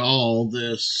to get all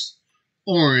this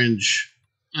orange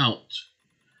out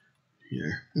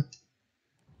here.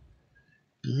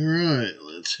 Alright,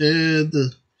 let's hit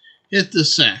the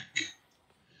sack.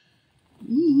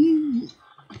 Mm-hmm.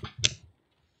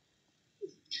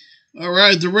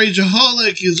 Alright, the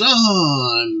Rageaholic is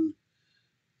on.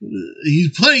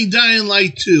 He's playing Dying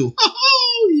Light 2.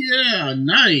 Oh, yeah,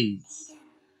 nice.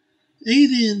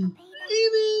 Aiden. Are we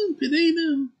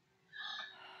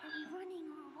running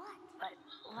or what? But,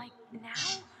 like, now?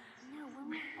 No, when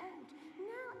we're old.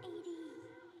 Now, Edie.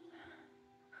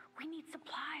 We need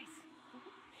supplies.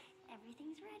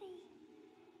 Everything's ready.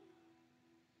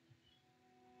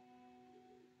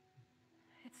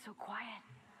 It's so quiet.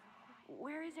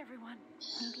 Where is everyone?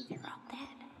 Maybe they're all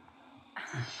dead.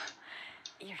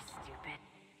 You're stupid.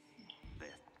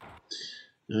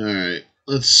 Alright,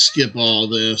 let's skip all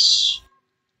this.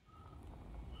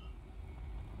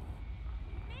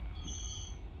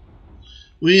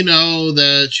 We know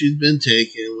that she's been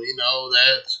taken. We know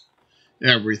that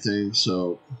everything,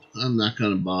 so I'm not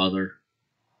going to bother.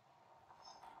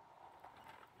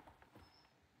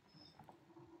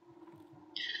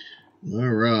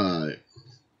 Alright.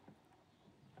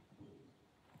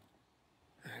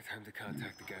 Time to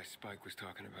contact the guy Spike was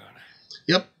talking about.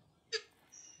 Yep.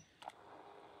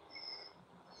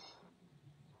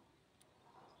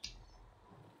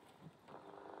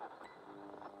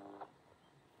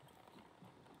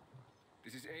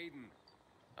 This is Aiden.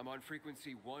 I'm on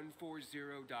frequency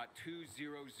 140.200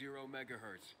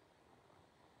 megahertz.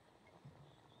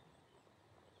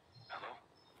 Hello?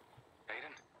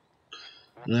 Aiden?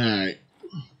 Alright.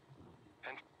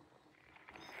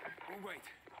 Oh, wait.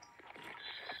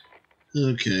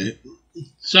 Okay.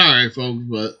 Sorry, folks,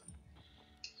 but...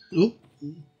 Oop.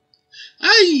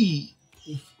 Aye!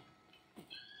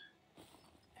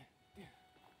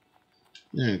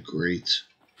 Yeah, great.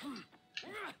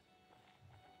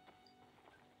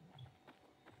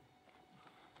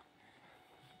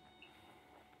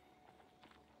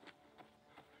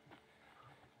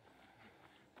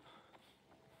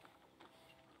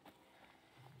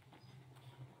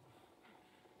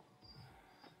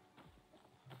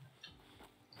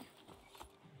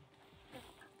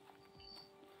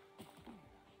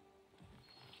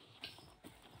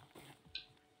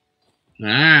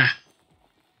 Ah.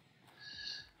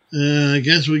 I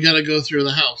guess we gotta go through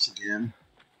the house again.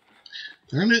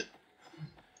 Darn it.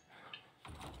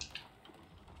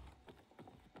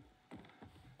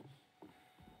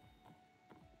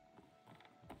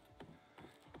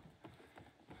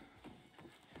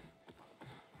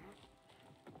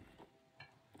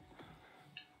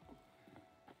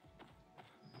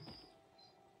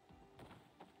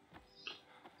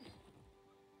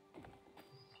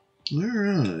 All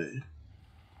right.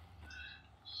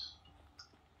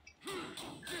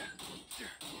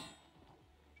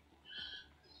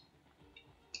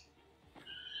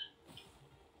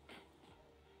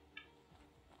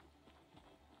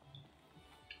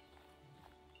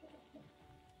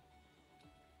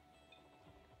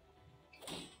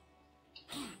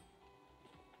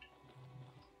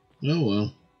 Oh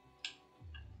well.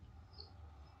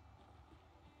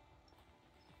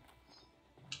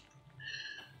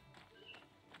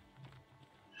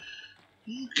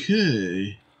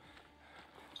 Okay.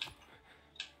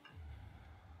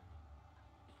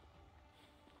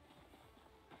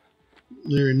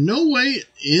 There's no way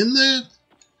in that?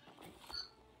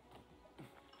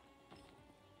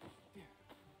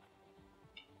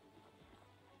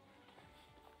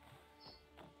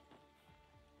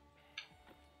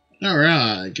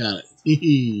 Alright, got it.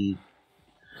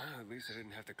 Well, at least I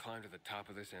didn't have to climb to the top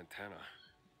of this antenna.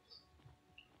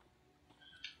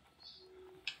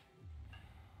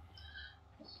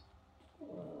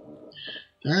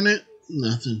 Darn it.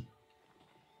 Nothing.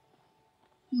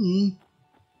 I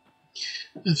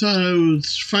thought I would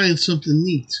find something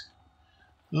neat.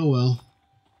 Oh well.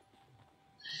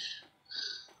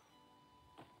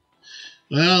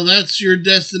 Well, that's your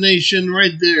destination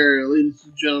right there, ladies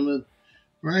and gentlemen.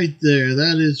 Right there.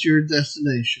 That is your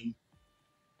destination.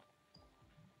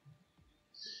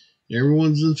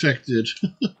 Everyone's infected.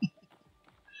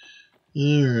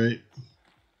 Alright.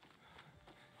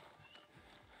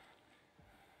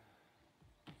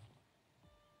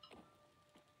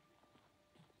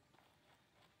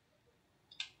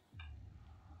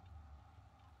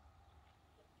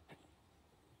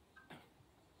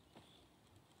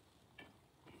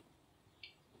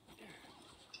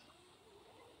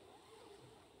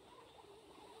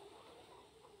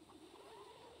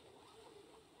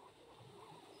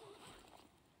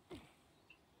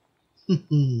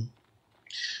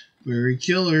 Very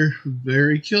killer.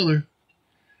 Very killer.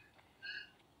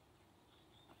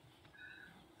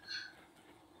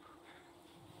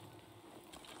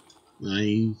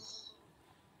 Nice.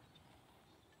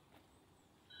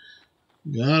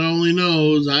 God only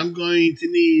knows I'm going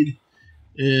to need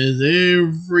is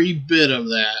every bit of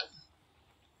that.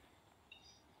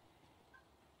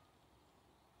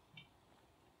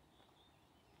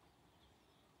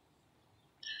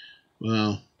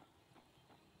 Wow.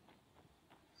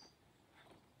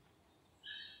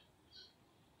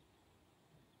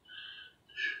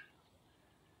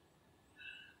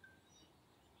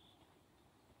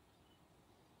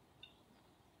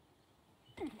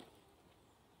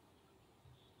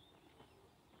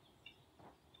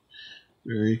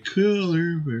 Very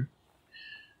cooler. Very,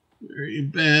 very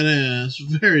badass.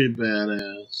 Very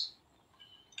badass.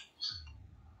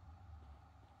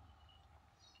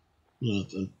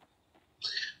 Nothing.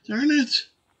 Darn it.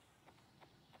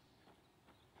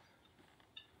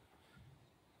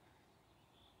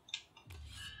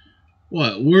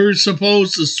 What? We're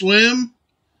supposed to swim?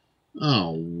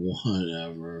 Oh,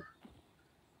 whatever.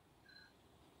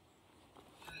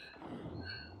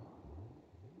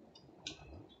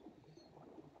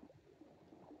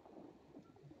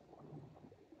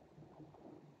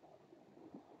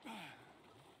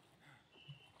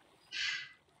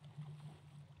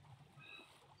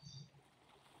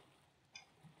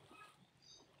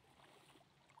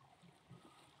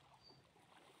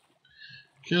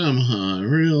 Come on,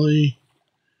 really?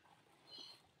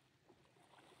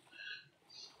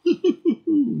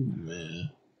 Man.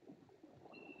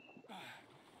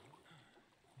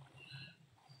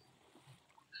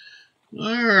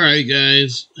 Alright,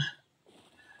 guys.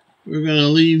 We're going to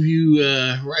leave you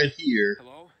right here.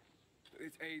 Hello?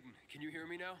 It's Aiden. Can you hear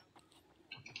me now? Loud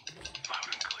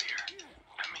and clear.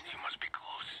 That means you must be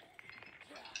close.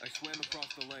 I swam across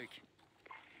the lake.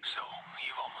 So,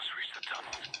 you've almost reached the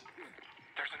tunnel.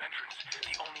 There's an entrance.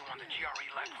 The only one the GRE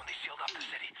left when they sealed up the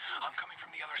city. I'm coming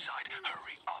from the other side.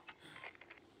 Hurry up.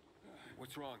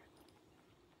 What's wrong?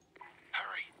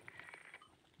 Hurry.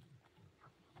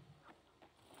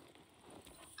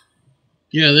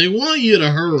 Yeah, they want you to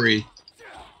hurry.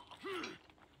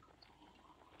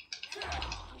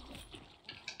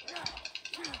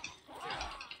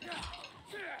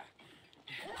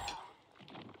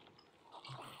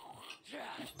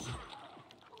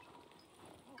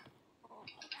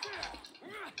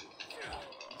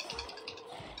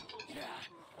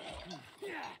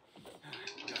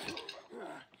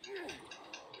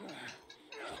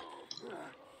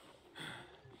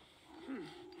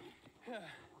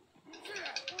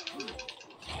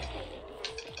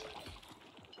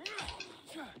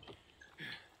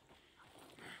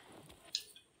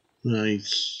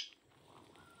 Nice.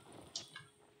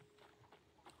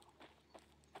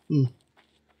 Hmm.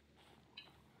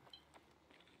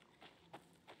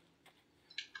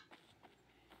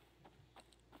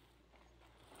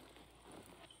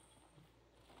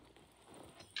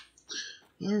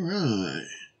 All right.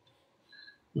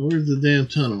 Where's the damn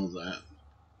tunnels at?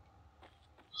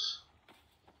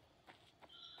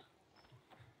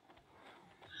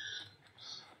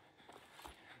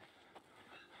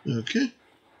 Okay.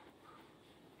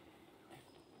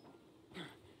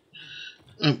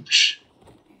 Ouch.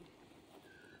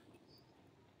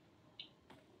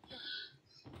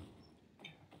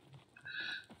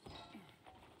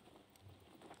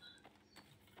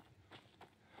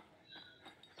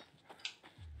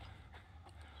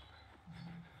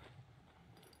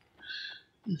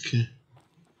 Okay.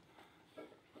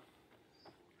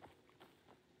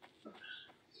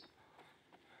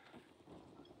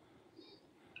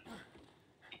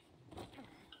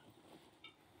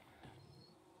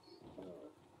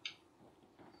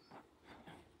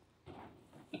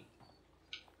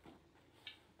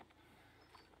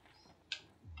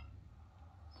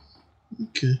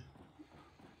 Okay.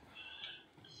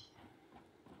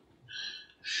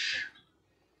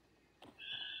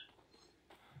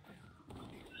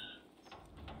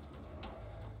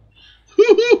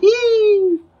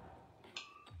 Woo-hoo-hoo!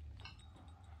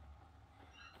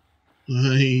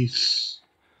 Nice.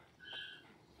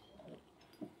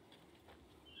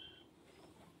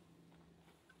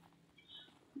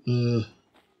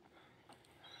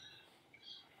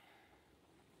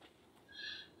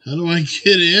 How do I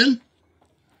get in?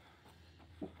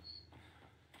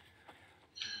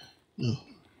 Oh.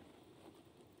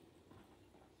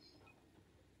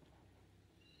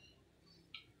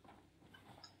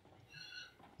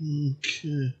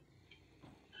 Okay.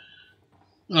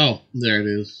 Oh, there it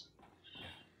is.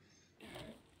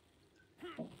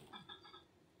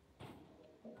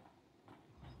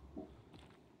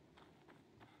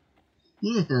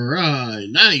 All right.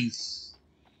 Nice.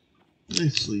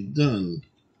 Nicely done.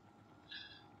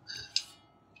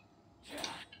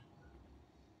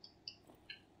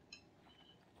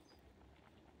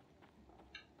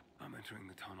 I'm entering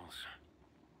the tunnels.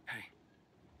 Hey,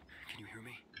 can you hear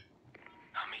me?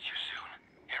 I'll meet you soon.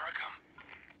 Here I come.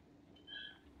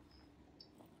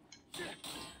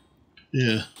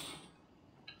 Yeah.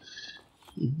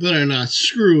 You better not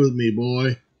screw with me,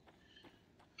 boy.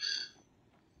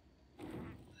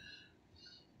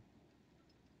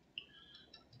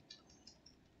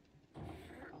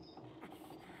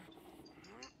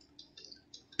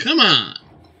 Come on.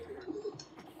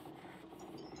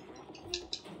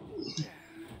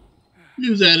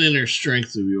 Use that inner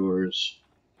strength of yours.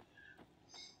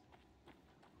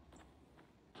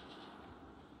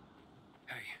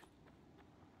 Hey,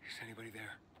 is anybody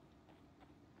there?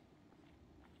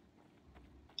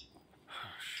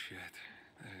 Oh, shit.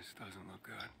 This doesn't look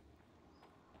good.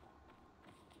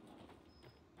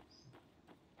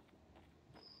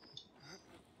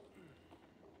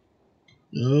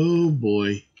 Oh,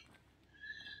 boy.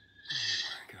 Oh,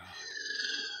 my God.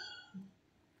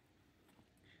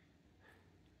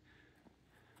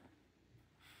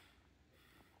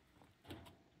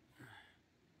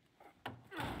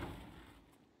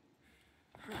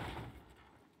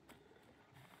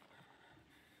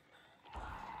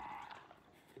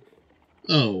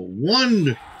 Oh,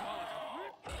 wonderful.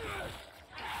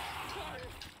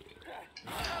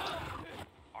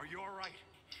 Are you all right?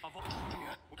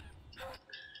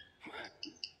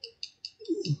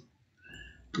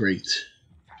 Great.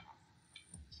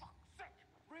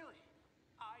 Really?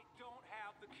 I don't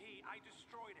have the key. I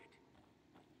destroyed it.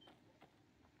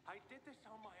 I did this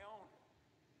on my own.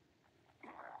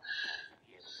 Where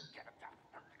is it?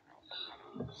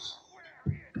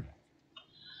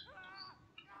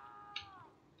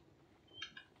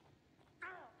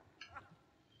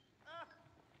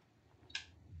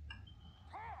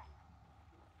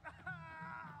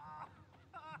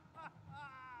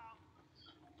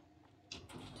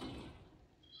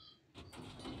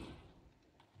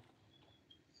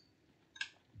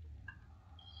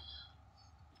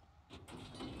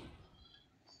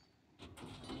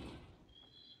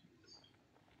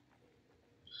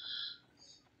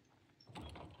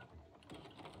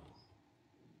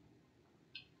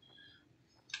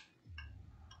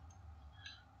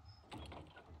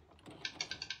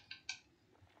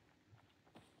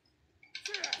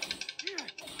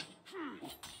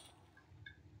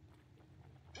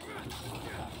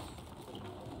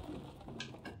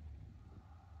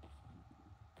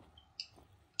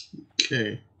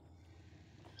 Okay.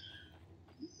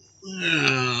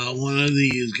 Ah, one of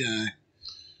these guys.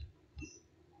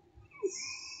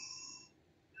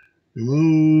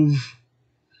 Remove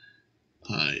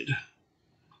hide.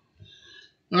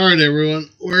 Alright, everyone.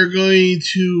 We're going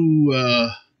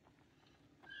to,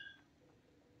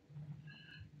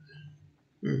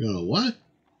 we're gonna what?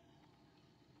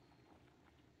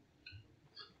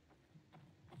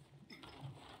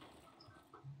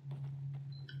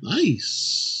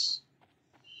 Nice.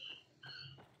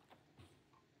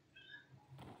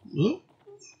 Oh.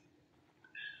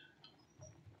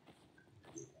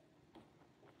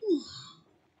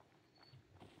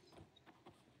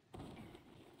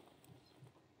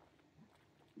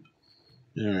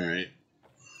 Alright.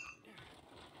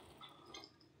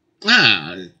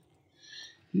 Ah,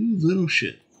 you little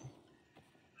shit.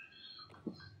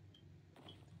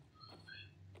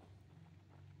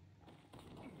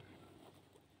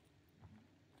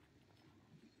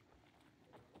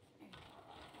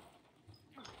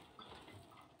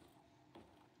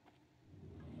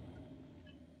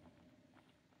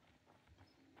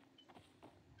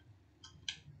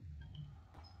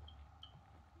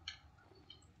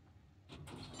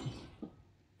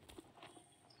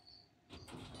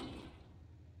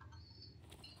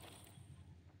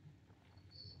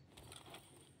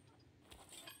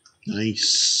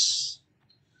 Nice.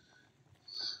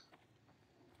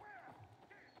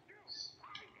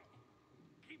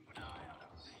 Keep an eye out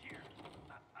up to here.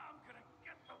 I'm gonna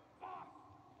get the boss.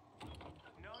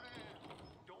 No.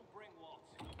 Don't bring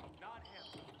Waltz. Not him.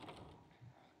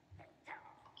 It's gone.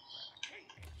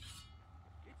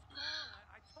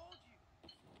 I told you.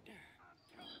 I'm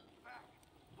coming back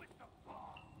with the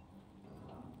boss.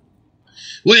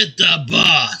 With the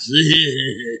boss.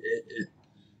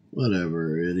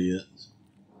 Whatever, idiot.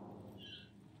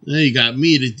 Now you got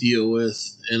me to deal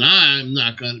with, and I'm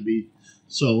not going to be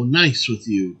so nice with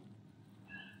you.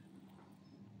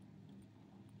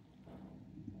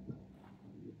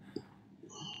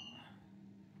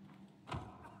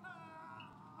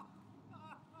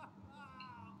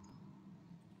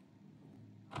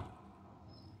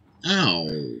 Ow.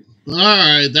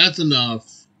 Alright, that's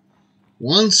enough.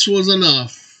 Once was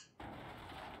enough.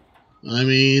 I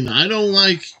mean, I don't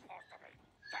like...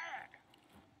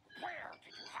 Where did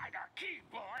you hide our key,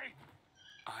 boy?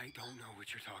 I don't know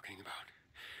what you're talking about.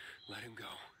 Let him go.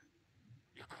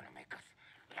 You're gonna make us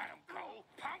let him go,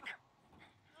 punk?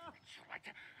 I'd like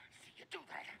to see you do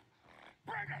that.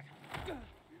 Bring it!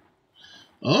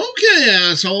 Okay,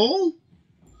 asshole.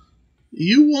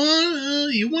 You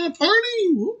want a party?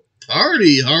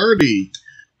 Party hardy.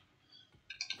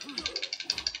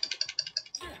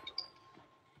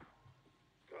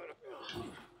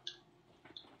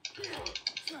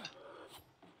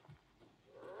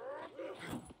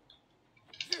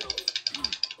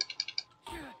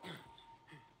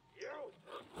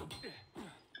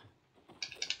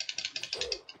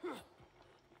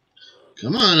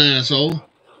 Come on, asshole. I'm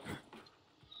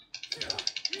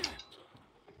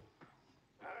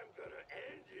gonna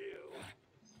end you.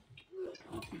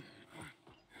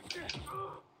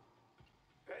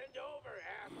 Bend over,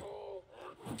 asshole.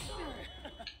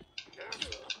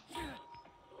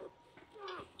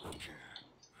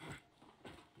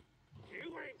 You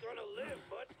ain't gonna live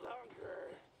much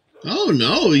longer. Oh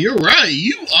no, you're right.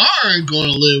 You aren't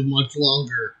going to live much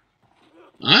longer.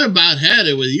 I about had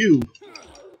it with you.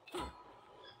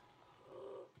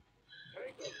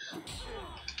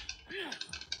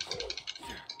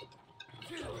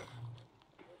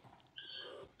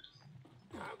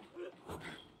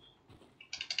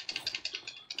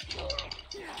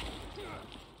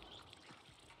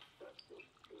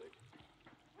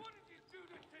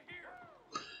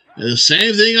 The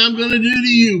same thing I'm going to do to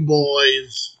you,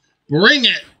 boys. Bring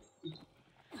it. You're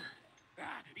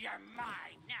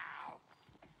mine now.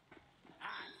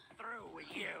 I'm through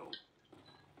with you.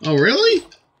 Oh, really?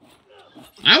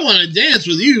 I want to dance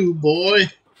with you, boy. Lead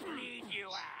you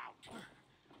out.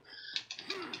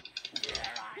 Here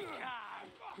I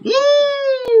come.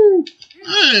 Woo!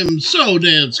 I'm so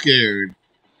damn scared.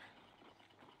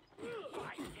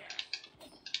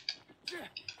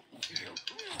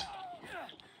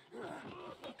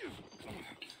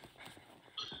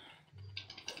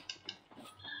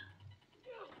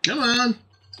 Come on.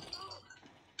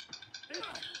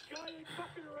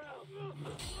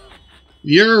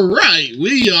 You're right.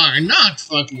 We are not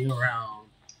fucking around.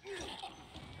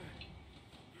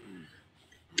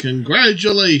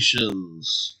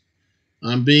 Congratulations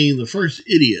on being the first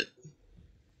idiot.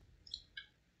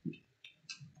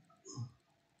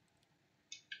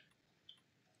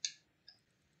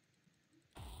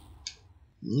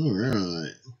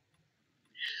 Alright.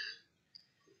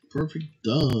 Perfect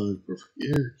dog. Perfect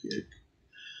air kick.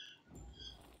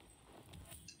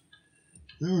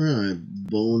 Alright,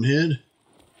 bonehead.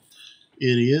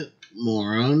 Idiot.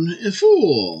 moron, and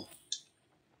fool.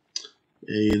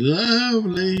 A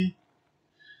lovely.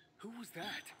 Who was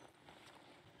that?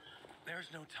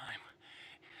 There's no time.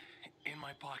 In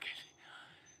my pocket.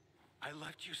 I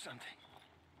left you something.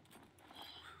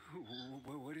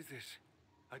 What is this?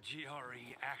 A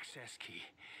GRE access key.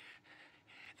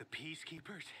 The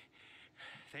Peacekeepers?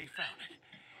 They found it.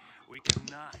 We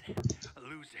cannot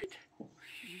lose it.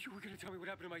 You were gonna tell me what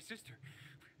happened to my sister.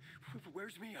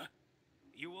 Where's Mia?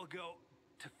 You will go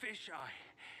to Fisheye.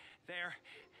 There,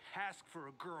 ask for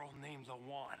a girl named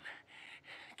Lawan.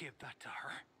 Give that to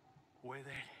her. With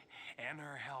it and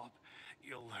her help,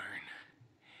 you'll learn.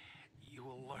 You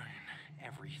will learn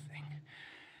everything.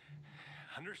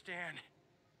 Understand?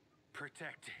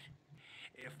 Protect it.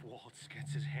 If Waltz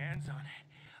gets his hands on it,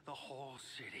 the whole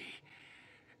city,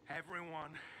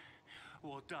 everyone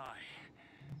will die.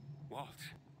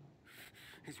 Waltz?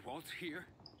 Is Waltz here?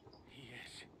 He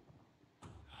is.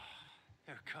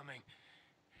 They're coming.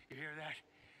 You hear that?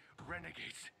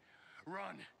 Renegades.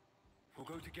 Run. We'll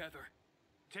go together.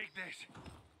 Take this. All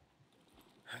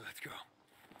right, let's go.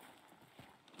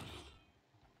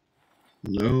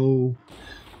 No,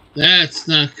 that's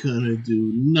not gonna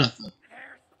do nothing.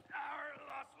 There's our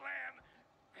lost lamb,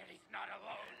 and he's not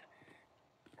alone.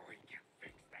 We can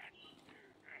fix that.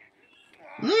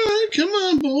 Alright, come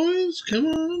on, boys. Come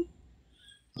on.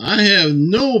 I have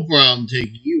no problem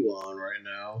taking you on right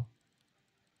now.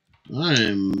 I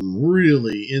am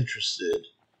really interested.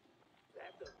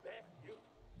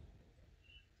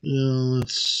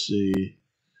 Let's see.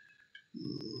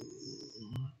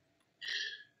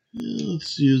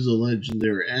 Let's use a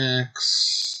legendary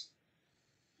axe.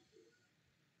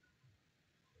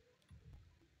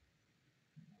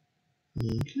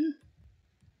 Okay.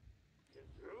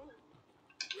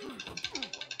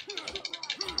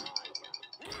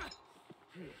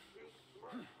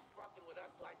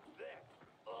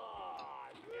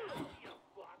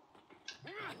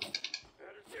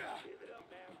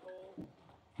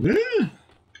 Yeah.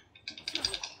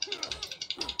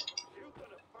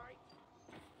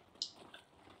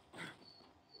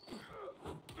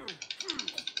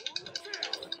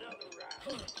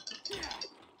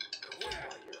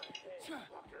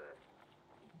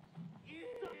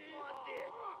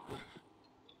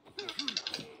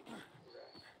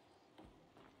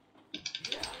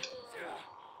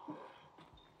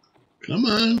 Come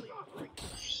on.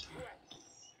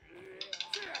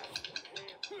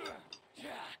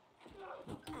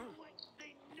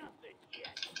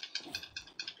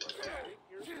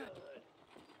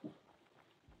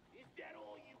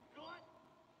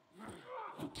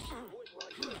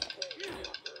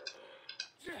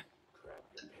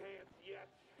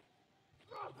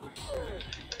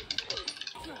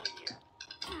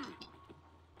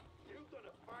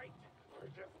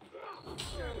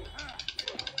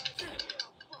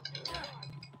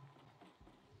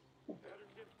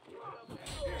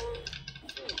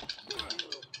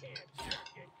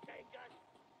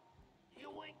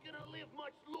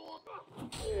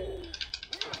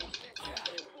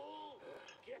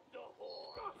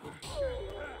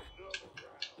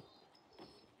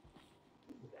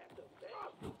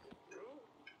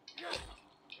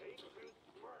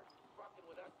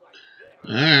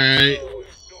 Alright.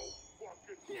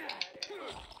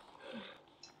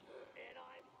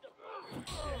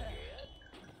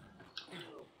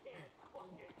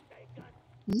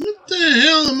 What the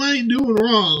hell am I doing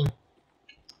wrong?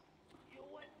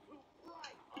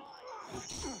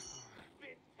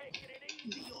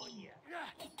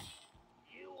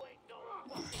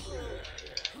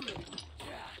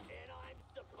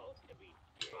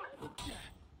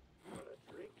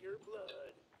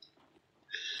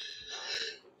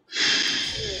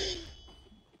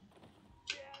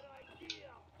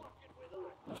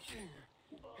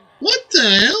 What the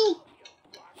hell?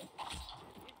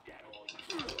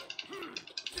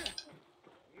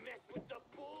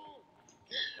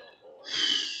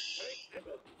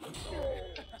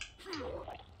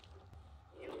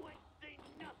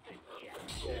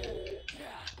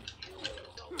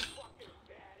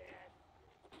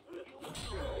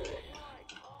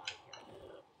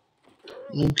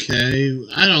 Okay,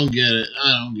 I don't get it.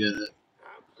 I don't get it.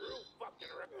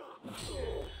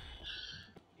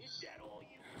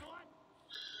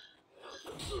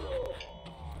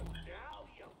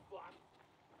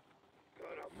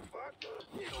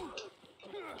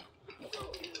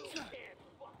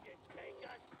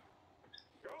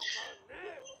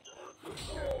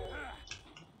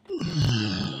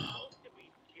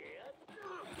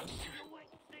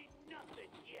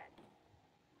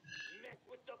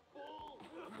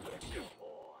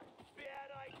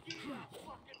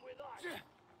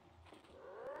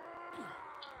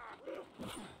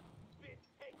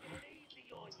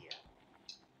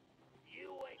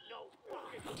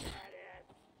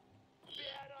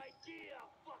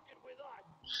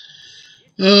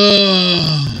 You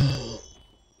ain't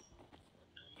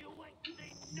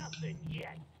seen nothing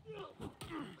yet.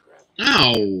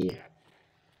 Ow.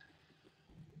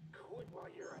 Quit while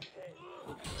you're ahead.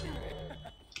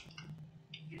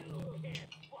 You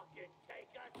can't fucking take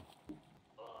us.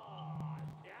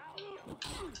 Now you.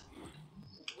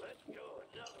 Let's go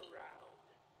another round.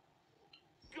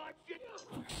 Gotcha.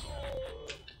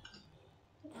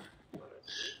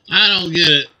 I don't get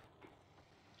it.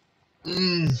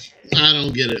 I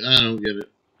don't get it. I don't get it.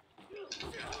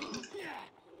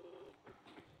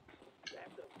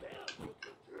 That's the best you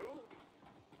can do.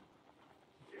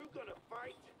 You gonna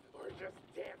fight or just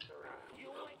dance around? You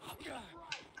ain't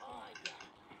right either.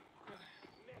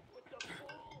 Mess with the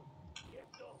bull, get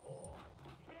the horn.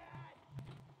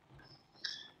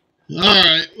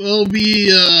 Alright, we'll be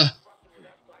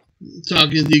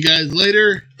talking to you guys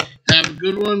later. Have a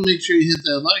good one. Make sure you hit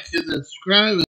that like, hit that subscribe.